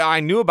 No, I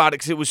knew about it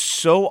because it was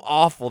so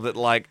awful that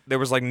like there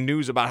was like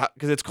news about how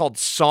because it's called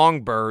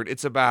Songbird.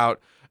 It's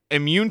about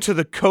immune to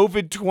the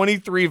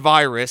COVID-23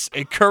 virus,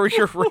 a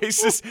courier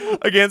races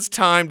against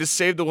time to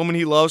save the woman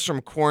he loves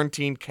from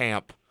quarantine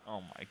camp.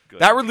 Oh my goodness!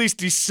 That released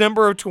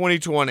December of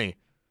 2020.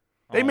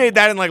 They made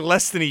that in like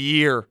less than a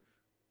year.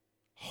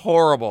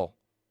 Horrible.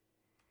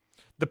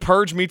 The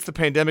Purge meets the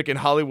pandemic in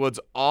Hollywood's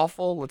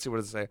awful. Let's see what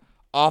does it say.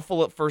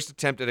 Awful at first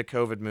attempt at a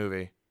COVID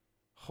movie.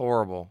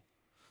 Horrible.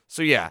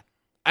 So yeah,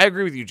 I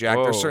agree with you, Jack.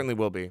 There Whoa. certainly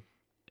will be.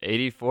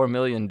 84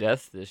 million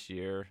deaths this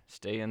year.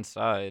 Stay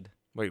inside.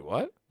 Wait,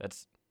 what?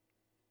 Is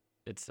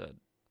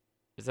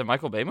it a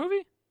Michael Bay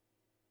movie?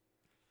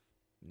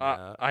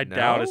 I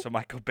doubt it's a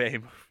Michael Bay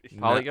movie.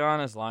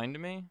 Polygon is lying to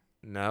me.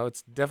 No,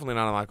 it's definitely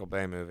not a Michael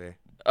Bay movie.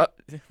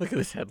 Look at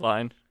this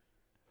headline.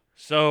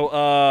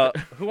 So,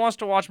 who wants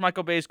to watch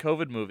Michael Bay's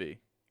COVID movie?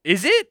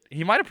 Is it?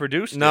 He might have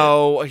produced it.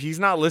 No, he's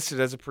not listed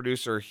as a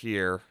producer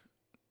here.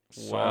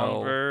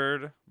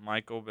 Songbird,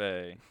 Michael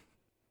Bay.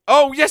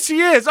 Oh, yes, he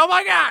is. Oh,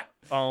 my God.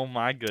 Oh,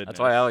 my goodness. That's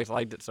why Alex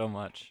liked it so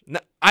much. No,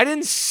 I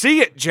didn't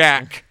see it,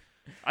 Jack.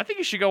 I think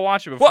you should go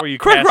watch it before you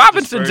Craig cast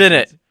Robinson's in it.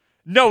 aspersions.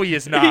 No, he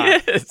is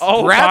not. He is.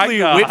 Oh, Bradley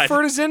my God.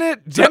 Whitford is in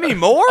it? Demi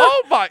Moore?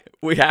 Oh, my.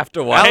 We have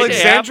to watch it.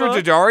 Alexandra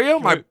Abba?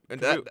 Daddario? Can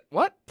we-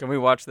 What? Can we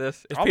watch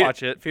this? I'll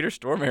watch it. Peter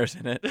Stormare's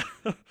in it.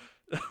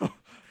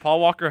 Paul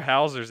Walker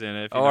Hauser's in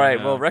it. if you All don't right.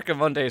 know. Well,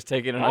 Recommende is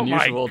taking an Oh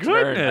my unusual turn.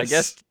 I goodness.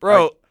 guess,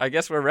 Bro. I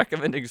guess we're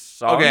recommending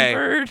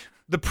Songbird.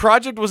 The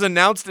project was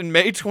announced in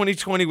May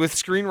 2020 with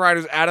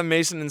screenwriters Adam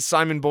Mason and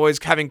Simon Boyes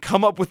having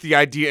come up with the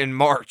idea in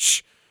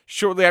March.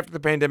 Shortly after the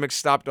pandemic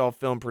stopped all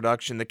film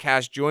production, the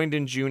cast joined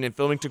in June and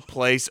filming took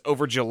place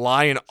over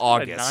July and At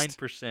August.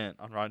 9%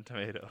 on Rotten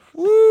Tomatoes.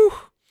 Woo!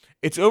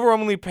 It's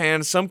overwhelmingly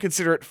panned. Some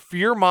consider it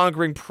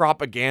fear-mongering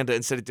propaganda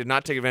and said it did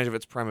not take advantage of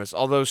its premise,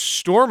 although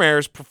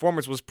Stormare's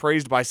performance was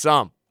praised by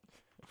some.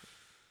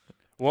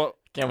 Well,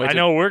 Can't wait I to-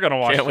 know we're going to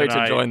watch Can't wait to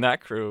tonight. join that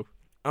crew.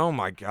 Oh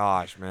my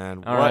gosh,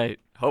 man. All right.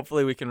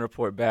 Hopefully we can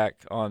report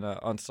back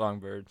on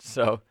Songbird.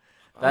 So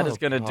that is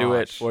going to do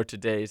it gosh. for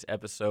today's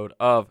episode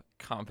of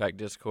Compact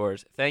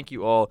Discourse. Thank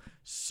you all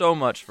so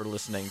much for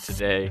listening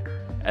today.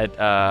 At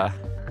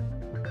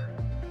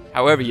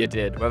however you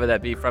did, whether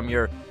that be from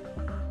your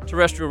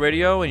terrestrial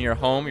radio in your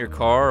home, your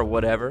car, or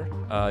whatever,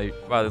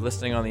 either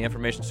listening on the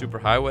information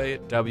superhighway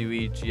at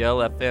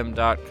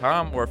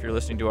weglfm.com, or if you're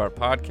listening to our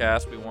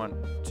podcast, we want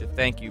to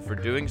thank you for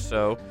doing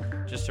so.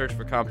 Just search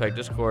for Compact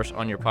Discourse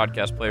on your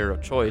podcast player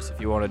of choice if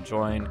you want to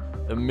join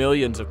the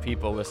millions of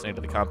people listening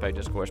to the Compact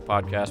Discourse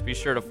podcast. Be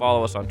sure to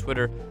follow us on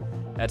Twitter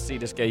at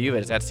CDiscAU, that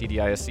is at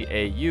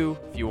CDISCAU,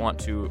 if you want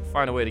to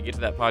find a way to get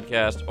to that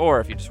podcast, or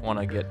if you just want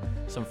to get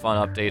some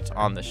fun updates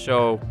on the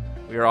show.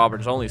 We are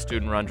Auburn's only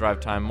student-run drive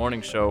time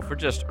morning show for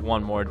just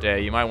one more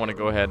day. You might want to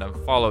go ahead and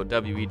follow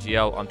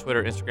WEGL on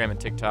Twitter, Instagram, and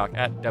TikTok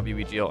at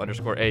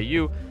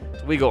WEGL_AU.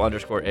 It's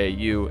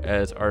WEGL_AU,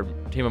 as our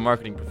team of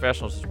marketing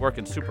professionals is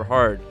working super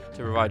hard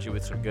to provide you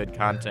with some good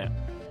content.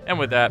 And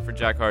with that, for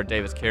Jack Hart,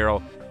 Davis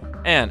Carroll,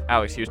 and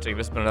Alex Houston,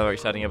 this has been another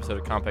exciting episode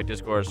of Compact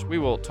Discourse. We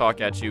will talk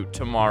at you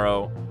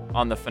tomorrow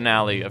on the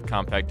finale of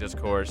Compact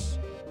Discourse.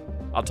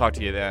 I'll talk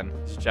to you then.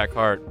 This is Jack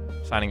Hart,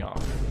 signing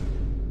off.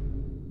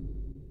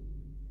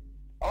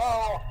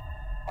 Hello?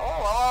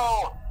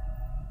 Hello?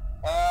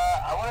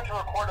 I wanted to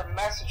record a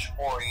message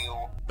for you.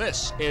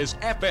 This is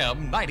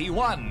FM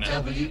 91.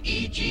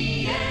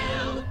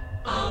 WEGL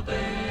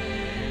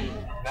Auburn.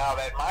 Now,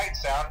 that might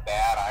sound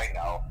bad, I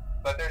know,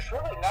 but there's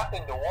really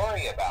nothing to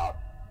worry about.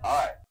 All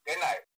right, good night.